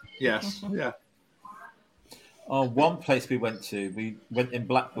 drinking. Yes, yeah. Oh, one place we went in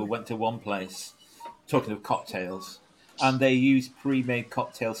Blackpool, went to one place, talking of cocktails, and they used pre-made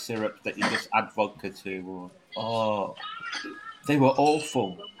cocktail syrup that you just add vodka to. They were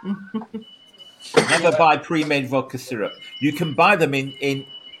awful. Never buy pre-made vodka syrup. You can buy them in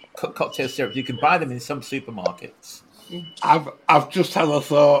cocktail syrup. You can buy them in some supermarkets. I've just had a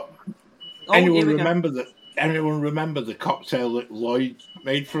thought. Anyone here we go. remember the cocktail that Lloyd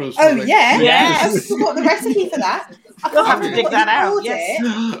made for us? Oh, yeah. Yes. I've got the recipe for that. I You'll can't have to remember dig what that you out, called yes.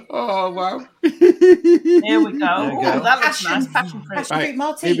 it. Oh wow! Here we go. There we go. Ooh, that looks nice. Passion fruit. Passion Right, fruit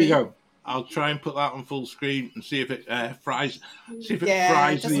martini. here we go. I'll try and put that on full screen and see if it fries. See if it Yeah,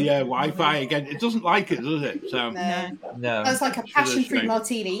 fries it the doesn't- Wi-Fi again. It doesn't like it, does it? So No. No. That's like a Should passion have fruit stayed.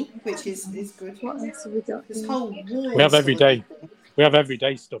 martini, which is good. What else have we got? This whole wall. We have is every full of day. We have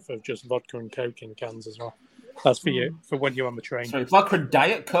everyday stuff of just vodka and Coke in cans as well. That's for you, for when you're on the train. Sorry, vodka and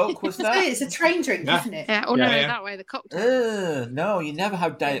Diet Coke was that? It's a train drink, Yeah. isn't it? Yeah, oh Yeah, no, yeah. that way the cocktail. No, you never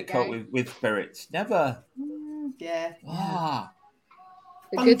have Diet There you Coke go. with spirits. Never. Yeah. Ah.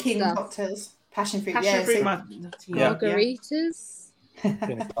 The good Funkin' stuff. cocktails. Passion fruit. Passion yeah. fruit so- martini. Yeah. Margaritas.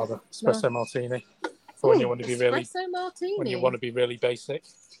 Pina colada, espresso martini. For when you want to be really, Espresso martini. when you want to be really basic.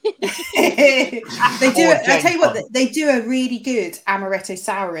 they do. Or I tell you what, Gen they do a really good amaretto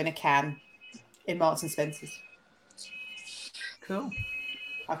sour in a can in Marks and Spencer's. Cool.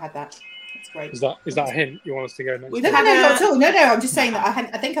 I've had that. It's great. Is that a hint you want us to go next? We've No, time? no, had no, a- not at all. No, I'm just saying that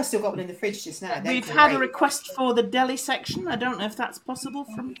I think I've still got one in the fridge just now. They're We've had a great. request for the deli section. I don't know if that's possible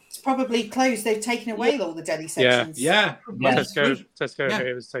from. It's probably closed. They've taken away all the deli sections. yeah, Yes. Tesco Yeah.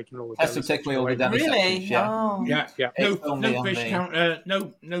 here is taking all the Has to deli take away all the section deli Really? sections, yeah. Oh. yeah. Yeah. It's only No on fish the- counter.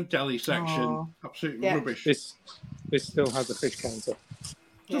 No deli section. Oh. Absolutely Yeah. rubbish. This still has a fish counter.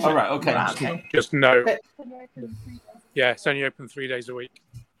 All right, okay. Right, okay. Just no. But- Yeah, it's only open 3 days a week.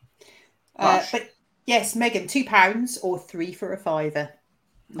 But yes, Megan, £2 or 3 for a fiver.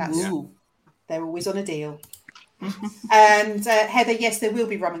 That's Ooh. They're always on a deal. And Heather, yes, there will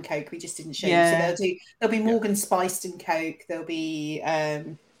be rum and coke. We just didn't show Yeah. you. So there'll be Morgan spiced and coke. There'll be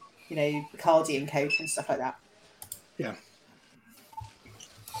Bacardi and coke and stuff like that. Yeah.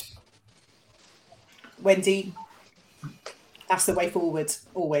 Wendy, That's the way forward,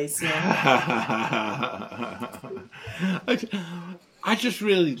 always. Yeah. I just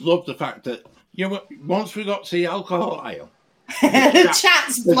really love the fact that once we got to the alcohol aisle, The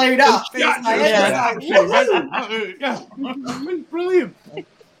chat's blown up. It's like, it's brilliant.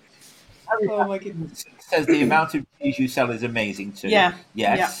 oh my goodness. It says the amount of cheese you sell is amazing too. Yeah.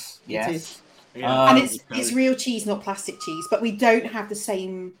 Yes. Yeah, it is. And it's real cheese, not plastic cheese. But we don't have the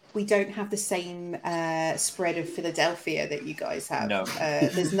same. We don't have the same spread of Philadelphia that you guys have. No.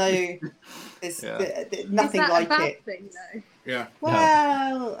 There's no. There's nothing Is that like a bad it. thing, though? Yeah.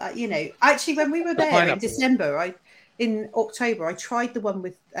 Well, actually, when we were there in December, in October, I tried the one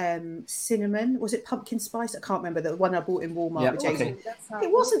with cinnamon. Was it pumpkin spice? I can't remember. The one I bought in Walmart Yeah, with Jason. okay.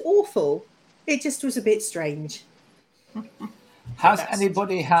 It wasn't awful. It just was a bit strange. Has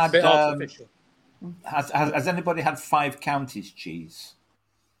anybody had Bit artificial. has anybody had 5 Counties cheese?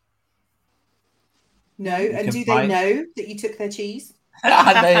 No, and can do buy- they know that you took their cheese?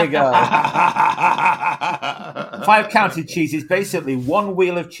 There you go. 5 County cheese is basically one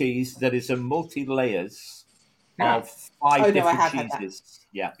wheel of cheese that is a multi-layers of 5 Oh, no, I different have had that. cheeses.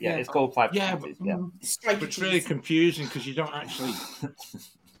 Yeah, it's called 5 Yeah, Counties. Yeah. Striped It's cheese. really confusing because you don't actually.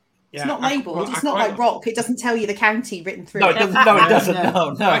 It's not labelled. It's not like rock. It doesn't tell you the county written through No, it. it doesn't. No, it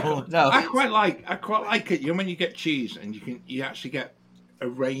doesn't. No. I quite like it. When you get cheese and you actually get a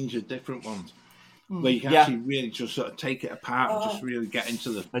range of different ones where you can actually really just sort of take it apart and just really get into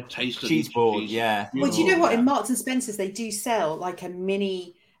the taste of cheese each board. cheese. Yeah. Well, do you know what? In Marks and Spencers, they do sell like a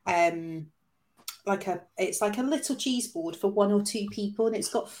mini, it's like a little cheese board for 1 or 2 people, and it's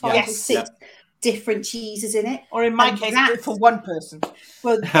got 5 or 6 different cheeses in it. Or in my And case, that's- for one person.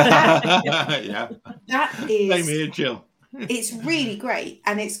 Well, that Yeah. that is. Same here, Jill. It's really great,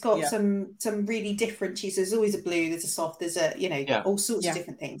 and it's got Yeah. some really different cheese. There's always a blue, there's a soft, there's a all sorts of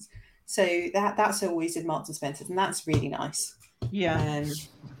different things. So that's always in Marks and Spencers, and that's really nice. Yeah.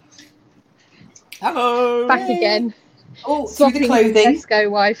 Hello. Back again. Oh, through the Swapping from clothing. Tesco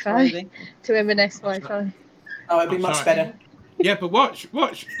Wi-Fi Clothing. to M&S Wi-Fi. Oh, it'd be I'm much sorry. better. Yeah, but watch.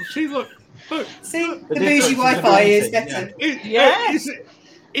 See, look. See, the difference bougie is Wi-Fi is amazing, better. Yes.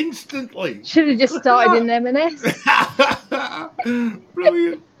 Instantly. Should have just started in M&S.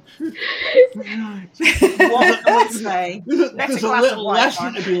 Brilliant. What can we say? There's Better a class little of lesson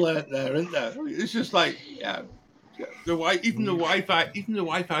Wi-Fi. to be learnt there, isn't there? It's just like, even the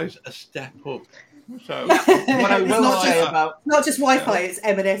Wi-Fi is a step up. So What I It's will not say just- about Not just Wi-Fi, it's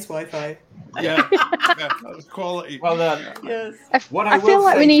M&S Wi-Fi. yeah, that's quality. well, Yes. what I I feel will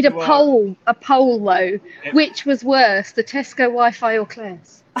like say we need a to our- poll though. Yeah. Which was worse, the Tesco Wi-Fi or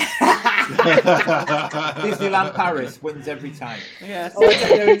Claire's? Disneyland Paris wins every time. Yes. Oh, I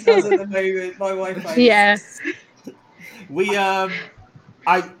don't know it does at the moment. My Wi-Fi. Yeah. We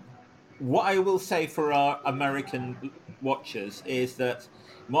what I will say for our American watchers is that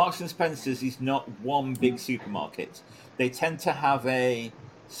Marks and Spencers is not one big supermarket. They tend to have a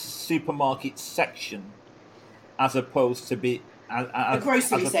supermarket section as opposed to be a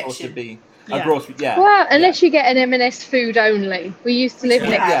grocery as opposed section. to be Yeah. a grocery. Yeah. Well, unless you get an M&S food only. We used to live Yeah.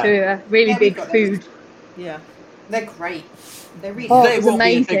 next to a really Yeah, we've big got food. Yeah. They're great. They're really Oh, They it was won't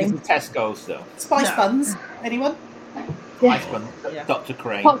be as big amazing. as the Tesco's though. Spice No. buns. Anyone? Yeah. Nice one, Yeah. Dr.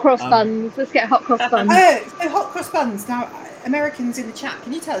 Crane. Hot cross Um, buns. Let's get hot cross buns. Oh, so hot cross buns. Now, Americans in the chat,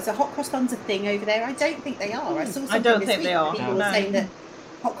 can you tell us, are hot cross buns a thing over there? I don't think they are. I saw something don't this think week they where are. People No. were saying that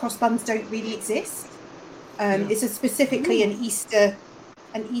hot cross buns don't really exist. It's specifically an Easter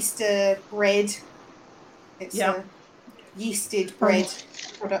bread. It's Yeah. a yeasted bread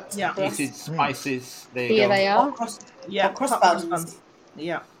product. Yeah. for us. Yeasted spices. There you Here go. they are. Hot cross, Yeah. hot cross hot buns.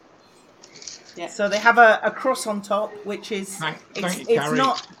 Yeah. Yeah. So they have a cross on top, which is Thank it's you, Carrie.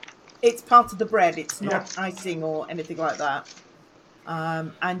 not. It's part of the bread. It's not icing or anything like that.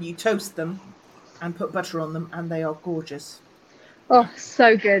 And you toast them and put butter on them, and they are gorgeous. Oh,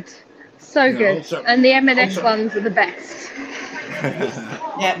 so good. So Yeah, good. also- And the M&S also- ones are the best.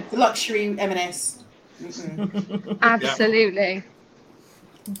 Yeah, the luxury M&S. Mm-mm. Absolutely.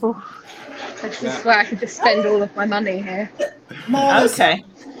 Oh, this Yeah. is where I could just spend all of my money here. Okay.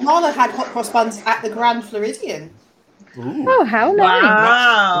 Marla had hot cross buns at the Grand Floridian. Ooh. Oh, how nice.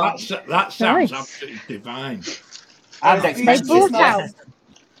 Wow. That sounds Nice. absolutely divine. And They expensive. brought nice. out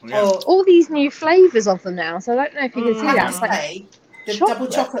Yeah. Oh, all these new flavours of them now, so I don't know if you can see I that. have It's to like say, the chocolate.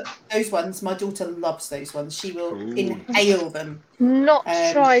 double chocolate, those ones, my daughter loves those ones. She will Ooh. inhale them. not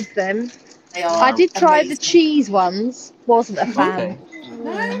Um, tried them. They are I did try the amazing. cheese ones. Wasn't a fan.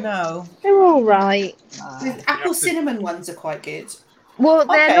 Okay. No. They're all right. The apple cinnamon ones are quite good. Well,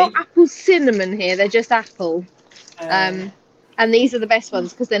 they're Okay. not apple cinnamon here. They're just apple. And these are the best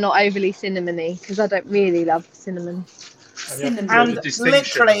ones because they're not overly cinnamony. Because I don't really love cinnamon. And you have to Cinnamon. draw And the distinction.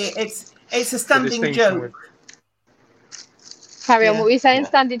 literally, it's a the standing distinction joke. with- Carry on. Yeah. What were you saying? Yeah.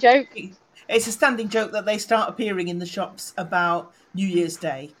 Standing joke. It's a standing joke that they start appearing in the shops about New Year's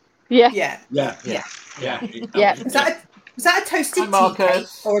Day. Yeah. Yeah. Yeah, Yeah. yeah. Yeah. Was that a toasted Hi, tea Marcus.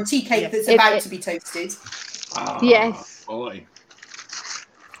 cake or a tea cake Yes. that's It- about it- to be toasted? Yes. Boy.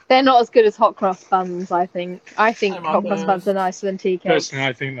 They're not as good as hot cross buns, I think. I think Hi, hot cross Marcus. buns are nicer than tea cakes. Personally,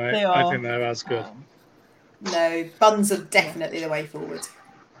 I think They I are. think they're as good. No, buns are definitely the way forward.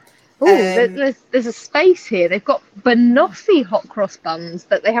 Oh, Um, there's a space here. They've got banoffee hot cross buns,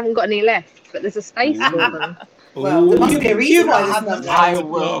 but they haven't got any left. But there's a space for them. Well, there must be a reason why You there's have none.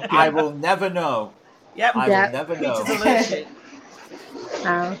 I will never know. Yep. I Yeah. will never know. Peter's allergic.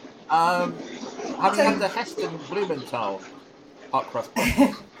 Oh. Have you had the Heston Blumenthal hot cross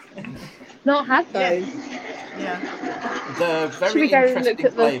buns? Not had those. Yeah. They're very Should we go and interesting look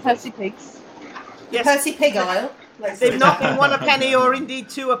at the flavours. Percy Pigs? Yes. Percy Pig aisle. Let's They've see. not been one a penny or indeed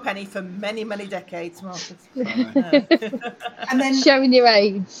two a penny for many, many decades, Marcus. And then Showing your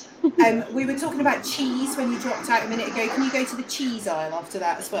age. we were talking about cheese when you dropped out a minute ago. Can you go to the cheese aisle after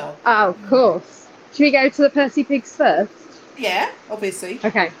that as well? Oh, of course. Should we go to the Percy Pigs first? Yeah, obviously.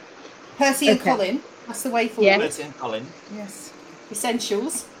 Okay. Percy and Okay. Colin. That's the way forward. Yeah. Percy and Colin. Yes.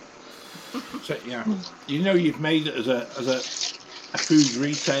 Essentials. So, yeah, you know you've made it as a food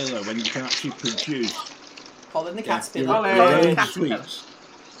retailer when you can actually produce Colin the your Caterpillar. Colin. own Caterpillar. sweets.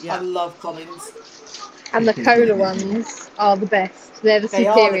 I Yeah. love Collins. And the cola ones are the best. They're the They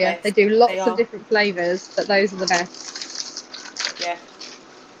are the superior. best. They do lots They of are. different flavours, but those are the best. Yeah.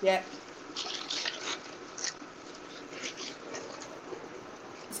 Yeah.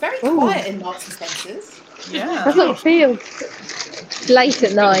 It's very Ooh. quiet in Marks and Spencer's. Yeah. Doesn't feel late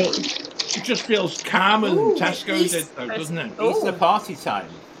at night. It just feels calmer than Ooh, Tesco it's- did, though, doesn't it? Oh. Easter party time.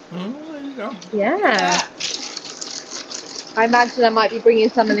 Oh, there you go. Yeah. I imagine I might be bringing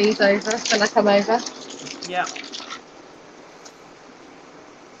some of these over when I come over. Yeah.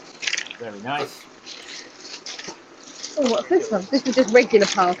 Very nice. Oh, what's this one? This is just regular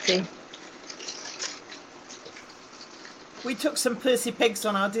party. We took some Percy Pigs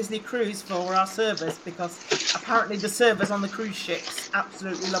on our Disney cruise for our servers because apparently the servers on the cruise ships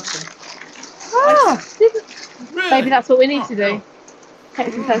absolutely love them. Ah, Really? maybe that's what we need to do. Oh,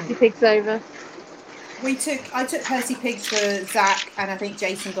 Take some Percy Pigs over. I took Percy Pigs for Zach, and I think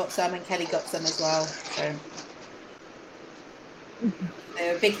Jason got some, and Kelly got some as well. So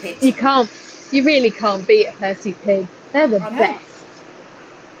they're a big hit. You really can't beat a Percy Pig. They're the I know. best.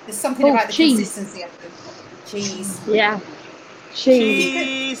 There's something Oh, about the cheese. consistency of them. Cheese. Yeah. Cheese.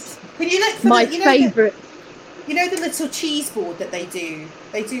 Cheese. Can you look for My the, favourite. You know the little cheese board that they do?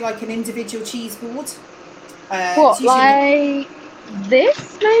 They do like an individual cheese board. What, it's usually- like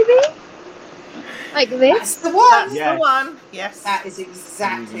this, maybe? Like this? That's the one. That's Yes. the one. Yes. That is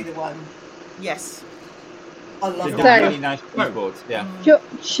exactly the one. Yes. I love They've So- got that. really nice cheese boards. Yeah.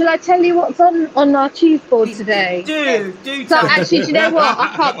 Shall I tell you what's on our cheese board Please today? Do So tell me. actually, do you know what?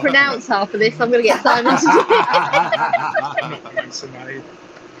 I can't pronounce half of this. I'm going to get Simon to do it. Thanks, mate.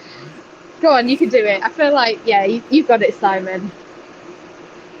 Go on, you can do it. I feel like, yeah, you've got it, Simon.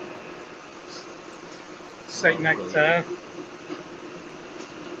 Saint Nectar,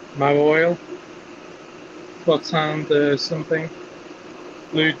 Mo Oil, Clotin de something,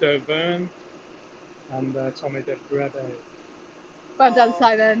 Blue d'Auvergne, and Tommy de Brede. Well done, Oh.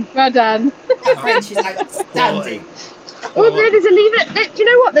 Simon. Well done. That French is outstanding. Oh, no, there's an even. Do you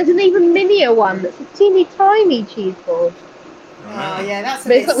know what? There's an even minier one that's a teeny tiny cheese board. Oh yeah, that's a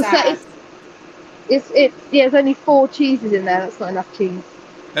But it's bit got the sad. It's there's only 4 cheeses in there. That's not enough cheese.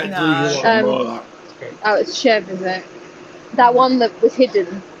 It No. does a lot Um, more of that. Oh, it's Chev, is it? That one that was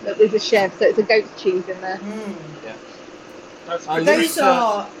hidden, that was a Chev, so it's a goat cheese in there. Mm. That's I good. Those Lisa-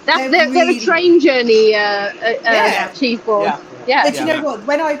 are They're really- a train journey Yeah. cheese board. Yeah. Yeah. But you Yeah. know what?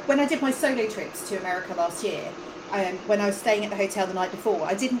 When I did my solo trips to America last year, when I was staying at the hotel the night before,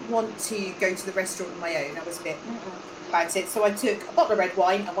 I didn't want to go to the restaurant on my own. I was a bit about it, so I took a bottle of red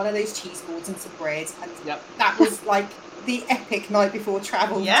wine and one of those cheese boards and some bread, and Yep. that was like the epic night before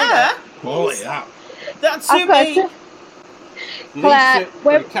travel. Yeah. Quality, that. That's I to thought- me. Claire, Lisa,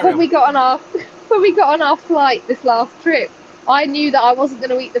 when, carry when on. we got on our flight this last trip, I knew that I wasn't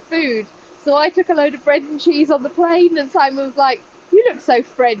going to eat the food, so I took a load of bread and cheese on the plane, and Simon was like, "You look so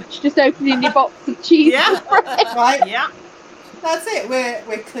French, just opening your box of cheese Yeah. and bread." Right, Yeah. that's it. We're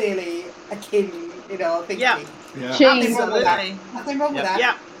clearly akin in our thinking. Yeah. Yeah. Cheese. Nothing wrong with that. Absolutely. Nothing wrong with Yeah. that.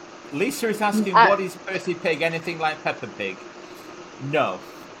 Yeah. Lisa is asking, I- what is Percy Pig? Anything like Peppa Pig? No.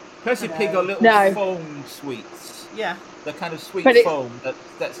 Percy No. Pig are little No. foam sweets. Yeah. the kind of sweet But it's- foam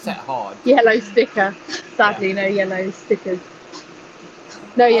that's set hard. Yellow sticker. Sadly, no yellow stickers.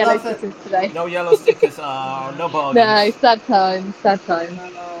 No yellow love it. stickers today. No yellow stickers. No bargains. No, sad times. Sad times.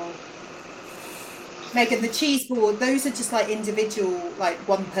 Oh. Megan, the cheese board, those are just like individual, like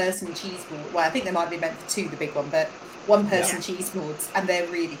one person cheese board. Well, I think they might be meant for two, the big one, but one person cheese boards, and they're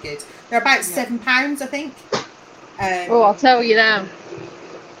really good. They're about £7, I think. Oh, I'll tell you now.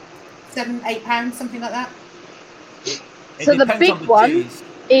 £7-8, something like that. It So the depends big on the one cheese,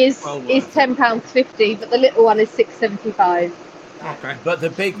 Is Well worth is it. £10.50, but the little one is £6.75. Okay. but the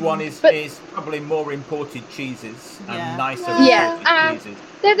big one is But- probably more imported cheeses Yeah. and nicer Yeah, imported cheeses.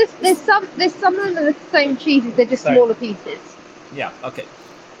 There's some of them are the same cheeses. They're just Same. smaller pieces. Yeah. Okay.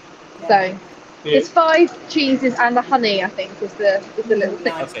 So it's 5 cheeses and a honey, I think, is the little thing.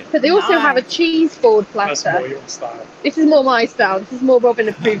 Nice. Okay. But they also have a Nice. cheese board That's more platter. your style. This is more my style. This is more Robin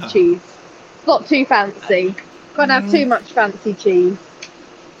approved cheese. It's not too fancy. Can't have too much fancy cheese.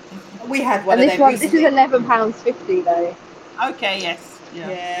 We had one And of this them one, this is recently. £11.50 though. Okay, yes. Yeah.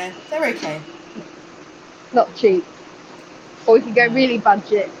 Yeah, they're okay. Not cheap. Or we could go really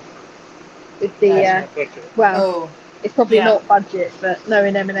budget with the. Well, Oh, it's probably Yeah. not budget, but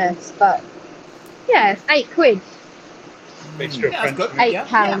knowing M&S. But yeah, it's £8. Mixture of Yeah, that's French good. and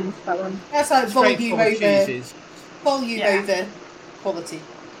 £8 that one. that's like volume Straightforward over cheeses. volume over quality.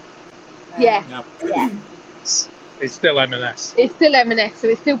 Yeah, Yeah. yeah. it's still M&S. It's still M&S, so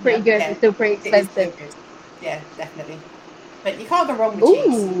it's still pretty Yeah, good. yeah. It's still pretty It is so expensive. good. Yeah, definitely. But you can't go wrong with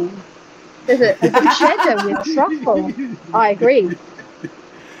cheese. Ooh, there's a cheddar with truffle. I agree.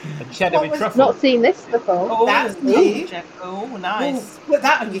 A cheddar What with was- truffle. Not seen this before. Oh, That's ooh, new. Jack. Oh, nice. Ooh, put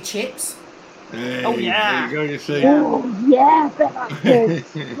that on your chips. Hey, Oh, yeah. There you go, you see. Yeah. Oh yeah, I bet that's good.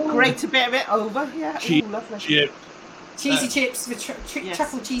 Grate a bit of it over. Yeah. Cheese. Ooh, lovely. Chip. Cheesy chips with Yes.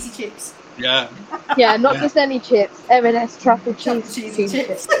 truffle cheesy chips. Yeah. Yeah, not Yeah. just any chips. M&S truffle Truffle cheese cheesy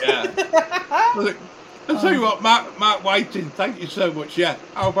chips. Yeah. Look, I'll tell you what, Mark Whiting, thank you so much. Yeah.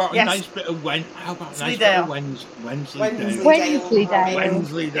 How about Yes. a nice bit of how about a nice bit Wensleydale. of Wensleydale? Wensleydale.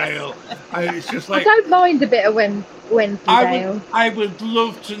 Wensleydale. It's just I like don't mind a bit of Wensleydale. I would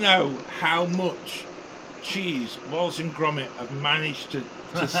love to know how much cheese Wallace and Gromit have managed to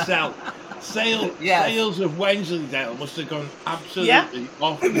sell. Yes. Sales of Wensleydale must have gone absolutely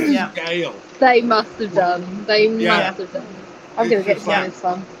off the Yeah. scale. They must have done. They Yeah. must have done. I'm going It's to get just some like of this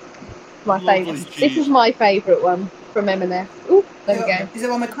one. My lovely favourite. cheese. This is my favourite one from M&S. Oh, there we go. Is it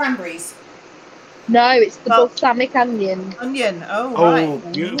one with cranberries? No, it's the Well- balsamic onion. Onion. Oh, Oh,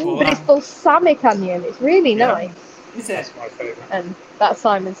 right. beautiful. But it's balsamic onion. It's really Yeah. nice. Is it? That's my favourite. And that's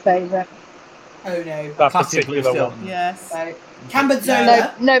Simon's favourite. Oh no. That Classic particular still. one. Yes. So, No,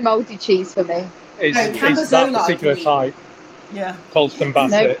 Camberzola. no mouldy cheese for me. It's, No, it's Camberzola, that I particular believe. type. Yeah. Colston No,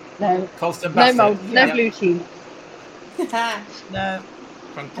 Bassett. no, Colston no Bassett. mold, no Yeah. blue cheese. I No.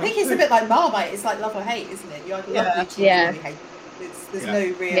 Fantastic. think it's a bit like Marmite. It's like love or hate, isn't it? You either love Yeah. blue cheese Yeah. or you hate. There's Yeah.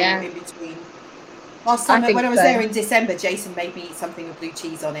 no real Yeah. in between. Last time I think when I was so. there in December, Jason made me eat something with blue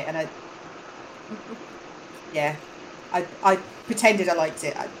cheese on it, and I pretended I liked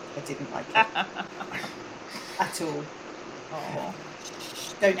it. I didn't like it at all. Oh.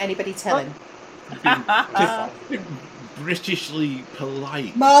 Don't anybody tell him. Being Britishly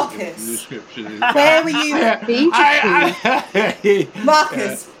polite. Marcus. The description is. Where were you, I-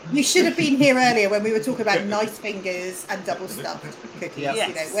 Marcus? You should have been here earlier when we were talking about nice fingers and double stuffed cookies. Yes.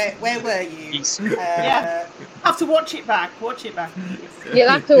 You know, where were you? Yeah. Have to watch it back. Watch it back. You'll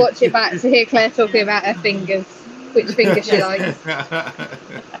have to watch it back to hear Claire talking about her fingers. Which finger she likes.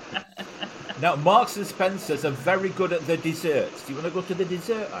 Now, Marks and Spencer's are very good at the desserts. Do you want to go to the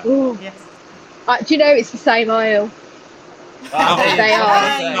dessert aisle? Ooh. Yes. Do you know it's the same aisle? Ah, there you They go,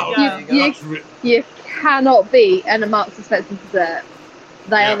 are. there No, you go. You- that's ri- You cannot beat a Marks and Spencer dessert.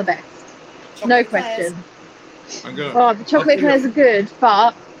 They Yeah. are the best. No Chocolate question. I'm gonna, Oh, the chocolate eclairs are good,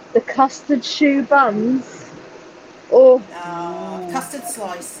 but the custard shoe buns. Oh, Custard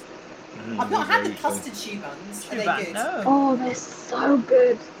slice. I've not had the custard shoe buns. Are they good? No. oh, they're so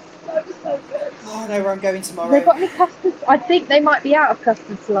good. So good. Oh, I know where I'm going tomorrow. Have they got any custard? I think they might be out of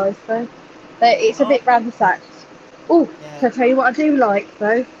custard slice though. It's a bit ransacked. Oh, Yeah. can I tell you what I do like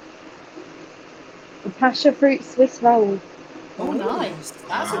though? The passion fruit Swiss roll. Oh, nice.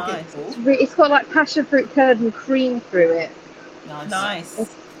 That's a Nice. good ball. It's got like passion fruit curd and cream through it. Nice. Nice.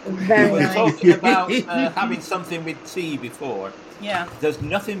 It's We very were nice. talking about having something with tea before. Yeah. There's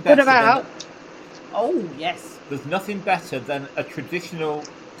nothing better. What about? Oh, yes. There's nothing better than a traditional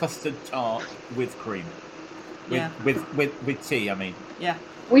custard tart with cream. Yeah. With tea, I mean. Yeah.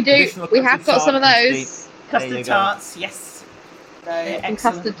 We do. Traditional We have custard got some of tart and those. There you Custard go. tarts. Yes. So, And Excellent.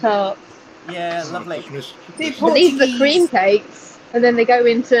 custard tarts. Yeah, lovely. Christmas. Well, these are the cream cakes, and then they go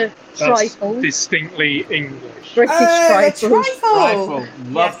into That's trifle, distinctly English. British trifle. Trifle.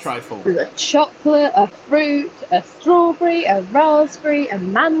 Love Yes. trifle. There's a chocolate, a fruit, a strawberry, a raspberry, a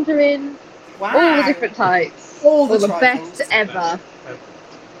mandarin, Wow. all the different types. All the best trifles. ever.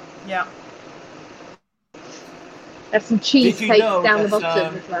 Yeah. There's some cheese Did you cakes know down the that,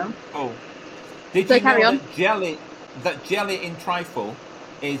 bottom as well. Oh. Did So you carry know on. that jelly in trifle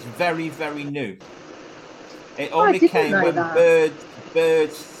is very, very new? It Oh, I only didn't came know when that.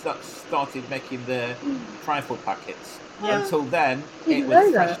 birds started making their trifle packets. Yeah. Until then, Didn't it know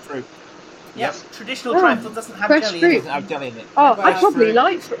was fresh that. fruit. Yep. Traditional Oh, trifle doesn't have fresh jelly It fruit. in it. doesn't have jelly in it. Oh, I Fresh probably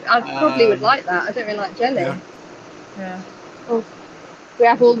fruit. I probably would Um, like that. I don't really like jelly. Yeah. Yeah. We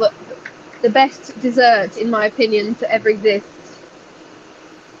have all the best dessert, in my opinion, to ever exist.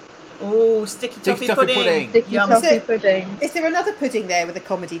 Oh, sticky toffee toffee pudding. pudding. Sticky Yum. toffee Is it- pudding. Is there another pudding there with a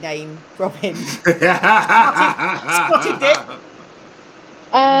comedy name, Robin? Spotted dip.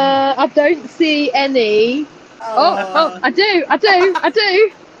 I don't see any. Oh, I do.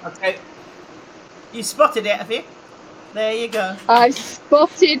 Okay. You spotted it, have you? There you go. I've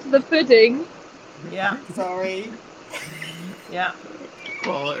spotted the pudding. Yeah. Sorry. Yeah.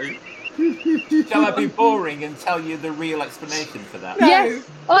 Quality. Shall I be boring and tell you the real explanation for that? No. Yes.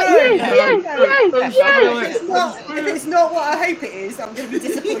 Oh, No, yes. If it's not what I hope it is, I'm going to be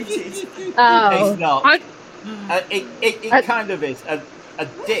disappointed. Oh. It's not. I- It kind of is. A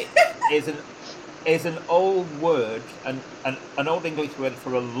dip is an old word, an old English word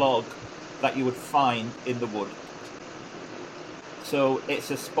for a log that you would find in the wood. So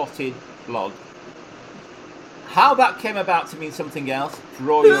it's a spotted log. How that came about to mean something else,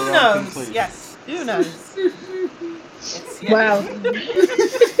 draw your Who own knows? conclusion. Yes. Who knows? It's, yeah. Wow.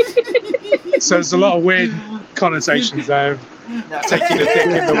 So there's a lot of weird connotations there. No. Taking a dick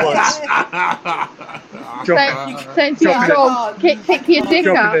in the woods. Saying to your Dropping dog, kick your dick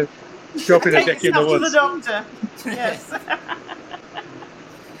up. Dropping a Take dick in the yourself to woods. the doctor. Yes.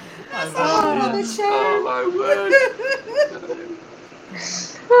 Oh, the show. Oh my word.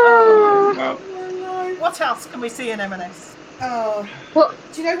 Oh. What else can we see in M&S? Oh, What?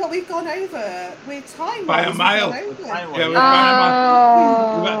 do you know what we've gone over? We're time By a wise, mile. we've gone over. Yeah, we're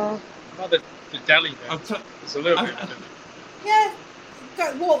Oh. Oh, the deli bit. I'll t- There's a little I- bit of it. Yeah, go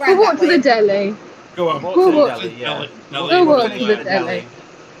walk We'll round walk that to way. the deli. Go on. Walk We'll to the walk- deli, yeah. We'll walk finish to the at deli.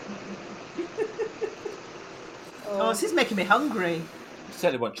 Oh, this is making me hungry.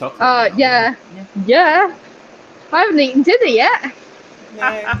 Certainly want chocolate. Yeah. Yeah. I haven't eaten dinner yet.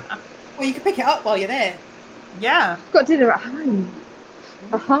 No. Well, you can pick it up while you're there. Yeah. I've got dinner at home.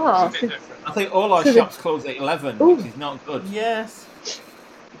 Aha. It's a bit different. I think all our So the- shops close at 11, Ooh. which is not good. Yes.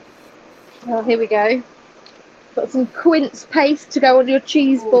 Well, here we go. Got some quince paste to go on your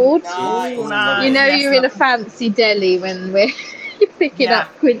cheese board. Nice. Oh, nice. You know Yes, you're in a lovely. fancy deli when we're picking Yeah.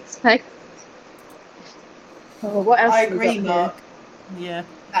 up quince paste. Oh, what else I have we agree, got Mark. Yeah,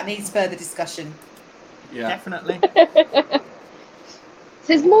 That needs further discussion. Yeah. definitely.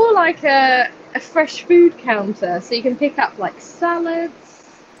 So it's more like a fresh food counter, so you can pick up like salads.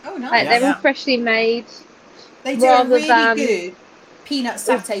 Oh, Like, nice. they're all Yeah. freshly made. They do a rather really than- good peanut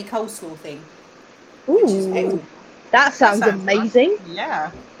satay coleslaw thing. Ooh, Which is that sounds sounds amazing.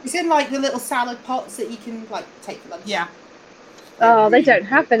 Yeah. It's in like the little salad pots that you can like take for lunch. Yeah. Oh, they don't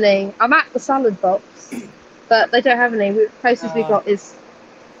have any. I'm at the salad box, but they don't have any. The closest we Oh. got is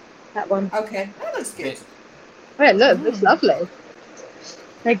that one. Okay, that looks good. Oh, yeah, look, looks lovely.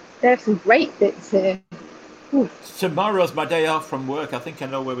 They have some great bits here. Tomorrow's my day off from work. I think I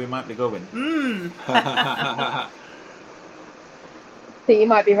know where we might be going. Mmm. I think you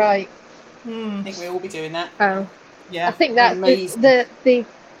might be right. I Mm. think we'll all be doing that. Oh, I Yeah. think that Amazing. the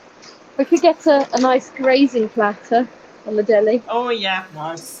we could get a nice grazing platter on the deli. Oh, yeah.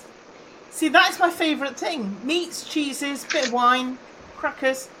 Nice. See, that's my favourite thing. Meats, cheeses, bit of wine,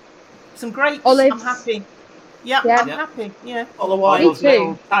 crackers, some grapes. Olives. I'm happy. Yeah, Yeah. I'm Yeah. happy. Yeah. Bottle of Or wine. Me those too.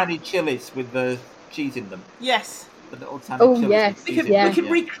 little tiny chilies with the cheese in them. Yes. The little tiny Oh, chilies yes. with We cheese could, in Yeah. we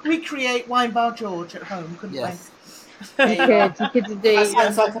them. could recreate Wine Bar George at home, couldn't Yes. There You you go. could That indeed.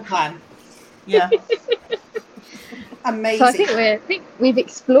 sounds like a plan. we? Yeah. Amazing. So I think we've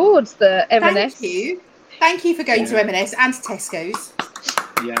explored the M&S. Thank you. Thank you for going to M&S and to Tesco's.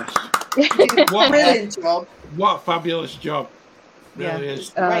 Yes. You did a What? brilliant job. What a fabulous job. Really Yeah. is.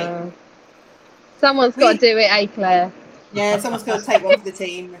 Great. Someone's got to do it, eh, Claire? Yeah, someone's got to take one for the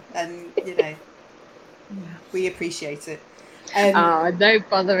team, and you know, we appreciate it. No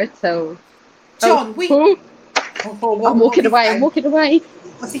bother at all. John, we. Oh, What I'm walking away. I'm walking away.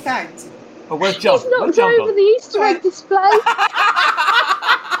 What's he found? Oh, where's John? He's Where's knocked John over gone? the Easter egg display.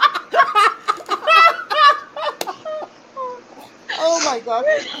 my god.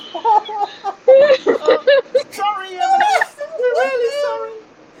 Sorry, Emily. We're really sorry.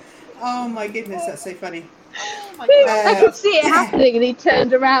 Oh my goodness, that's so funny. Oh my I god. could see it happening, and he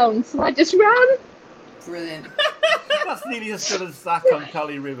turned around, so I just ran. Brilliant. That's nearly as good as Zach on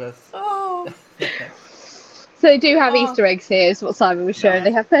Collie Rivers. Oh. So they do have Oh. Easter eggs here, is what Simon was showing. Yeah.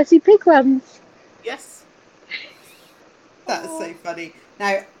 They have Percy Pig ones. Yes. That's so funny.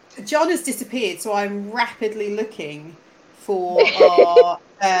 Now, John has disappeared, so I'm rapidly looking for our.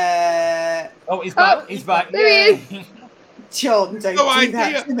 Oh, he's back. Oh, He's back. there he Yay. John, don't No do idea.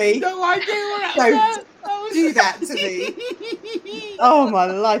 that to me. No idea what Don't happened. do that to me. Oh my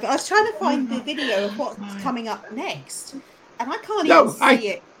life! I was trying to find the video of what's coming up next, and I can't No, even see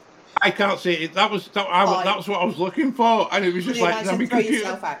it. I can't see it. That was what I was looking for, and it was just Brilliant, like I my said, throw computer.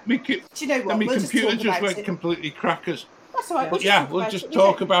 yourself out. My, Do you know what? my We'll computer just talk just about went it. completely crackers. That's all right. But We'll yeah, just we'll talk just about it.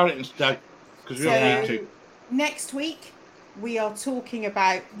 talk about it instead because we don't need So to. next week we are talking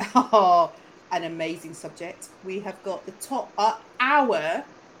about an amazing subject. We have got the our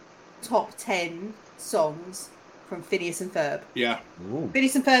top 10 songs from Phineas and Ferb. Yeah. Ooh.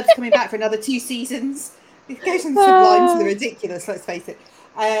 Phineas and Ferb's coming back for another 2 seasons. It goes from the sublime to the ridiculous, let's face it.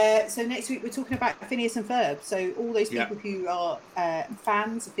 So next week we're talking about Phineas and Ferb. So all those people who are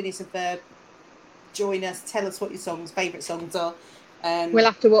fans of Phineas and Ferb, join us. Tell us what your favourite songs are. We'll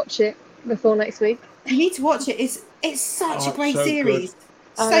have to watch it before next week. You need to watch it. It's such a great so series.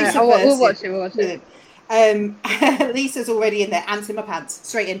 So We'll subversive. watch it. We'll watch it. Lisa's already in there. Ants in my pants.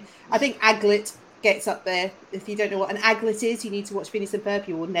 Straight in. I think Aglet gets up there. If you don't know what an Aglet is, you need to watch Phineas and Ferb.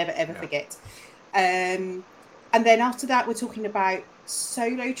 You will never ever forget. And then after that, we're talking about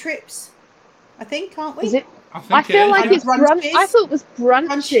solo trips. I think, aren't we? Is it? I I feel like is. it's brunch. I thought it was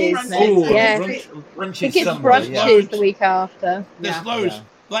brunches. Brunches. Oh, Yeah. Brunch I think is it's somewhere, brunches yeah. the week after. There's Yeah. loads. Yeah.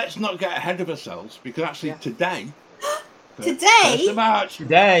 Let's not get ahead of ourselves because actually today, Today? 1st of March,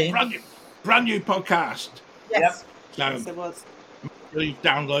 Today. brand new podcast. Yes. So Yes, it was. really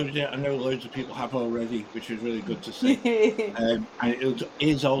downloaded it. I know loads of people have already, which is really good to see. And it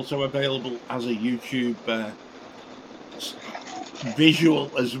is also available as a YouTube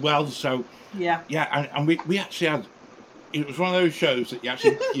visual as well. So Yeah. yeah, and we actually had. It was one of those shows that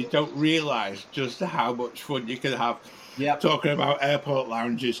you don't realise just how much fun you can have Yep. talking about airport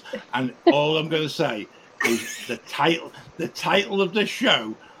lounges. And all I'm going to say is the title of the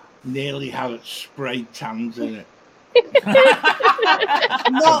show nearly had spray tans in it.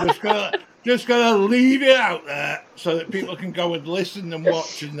 I'm just gonna leave it out there so that people can go and listen and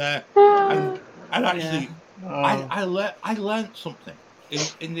watch in there. And actually, I learned something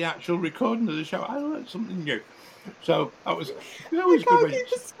in the actual recording of the show. I learned something new. So that was always good.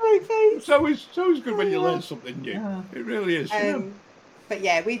 It's always good when you learn something new. It really is. But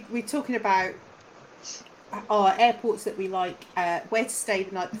yeah, we're talking about our airports that we like, where to stay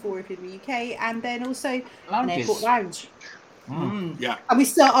the night before if you're in the UK, and then also an Lounges. airport lounge. Yeah. And we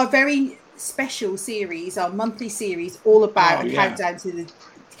start our very special series, our monthly series, all about countdown to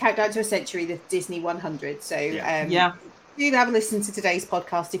a century, the Disney 100. So do have a listen to today's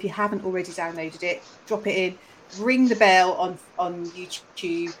podcast if you haven't already downloaded it. Drop it in, ring the bell on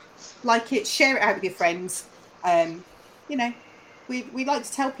YouTube, like it, share it out with your friends. You know, we like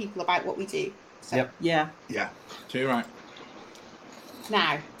to tell people about what we do. So, Yep. Yeah. Yeah. So you're right.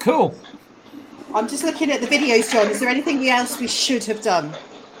 Now, Cool. I'm just looking at the videos, John. Is there anything else we should have done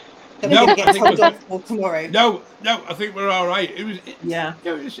that No, we're going to I get think told we're- off for tomorrow? No, I think we're all right. Yeah.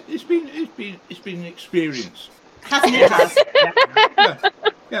 It's been an experience. Hasn't it?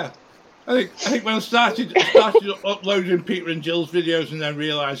 Yeah. I think when I started uploading Peter and Jill's videos and then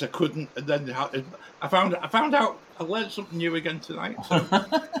realised I couldn't, and then I found out I learned something new again tonight. So,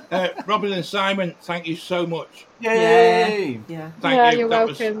 Robin and Simon, thank you so much. Yay! Yeah. Thank Yeah, you. you're That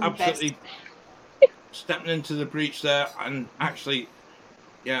welcome. was absolutely stepping into the breach there, and actually,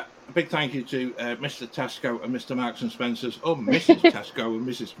 yeah, a big thank you to Mr. Tesco and Mr. Marks and Spencer's, or Mrs. Tesco and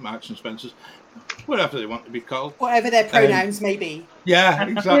Mrs. Marks and Spencer's, whatever they want to be called. Whatever their pronouns may be. Yeah,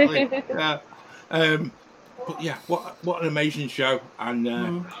 exactly. Yeah. But yeah, what an amazing show, and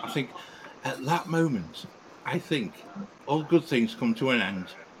I think at that moment, I think all good things come to an end.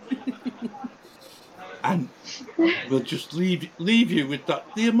 And we'll just leave you with the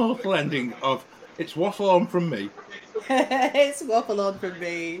immortal ending of "It's waffle on from me." It's waffle on from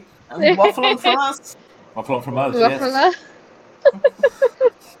me. And waffle on for us. Waffle on from us, yes. Waffler.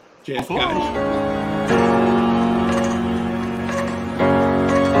 Cheers, Waffle on. guys.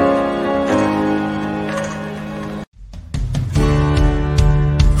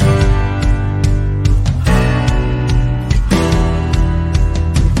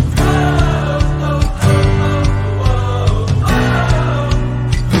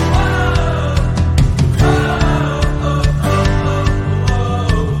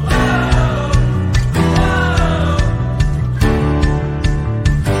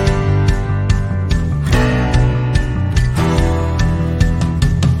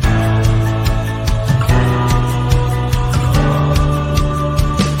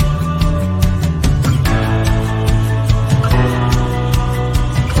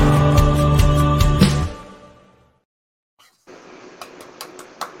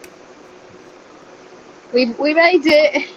 We made it.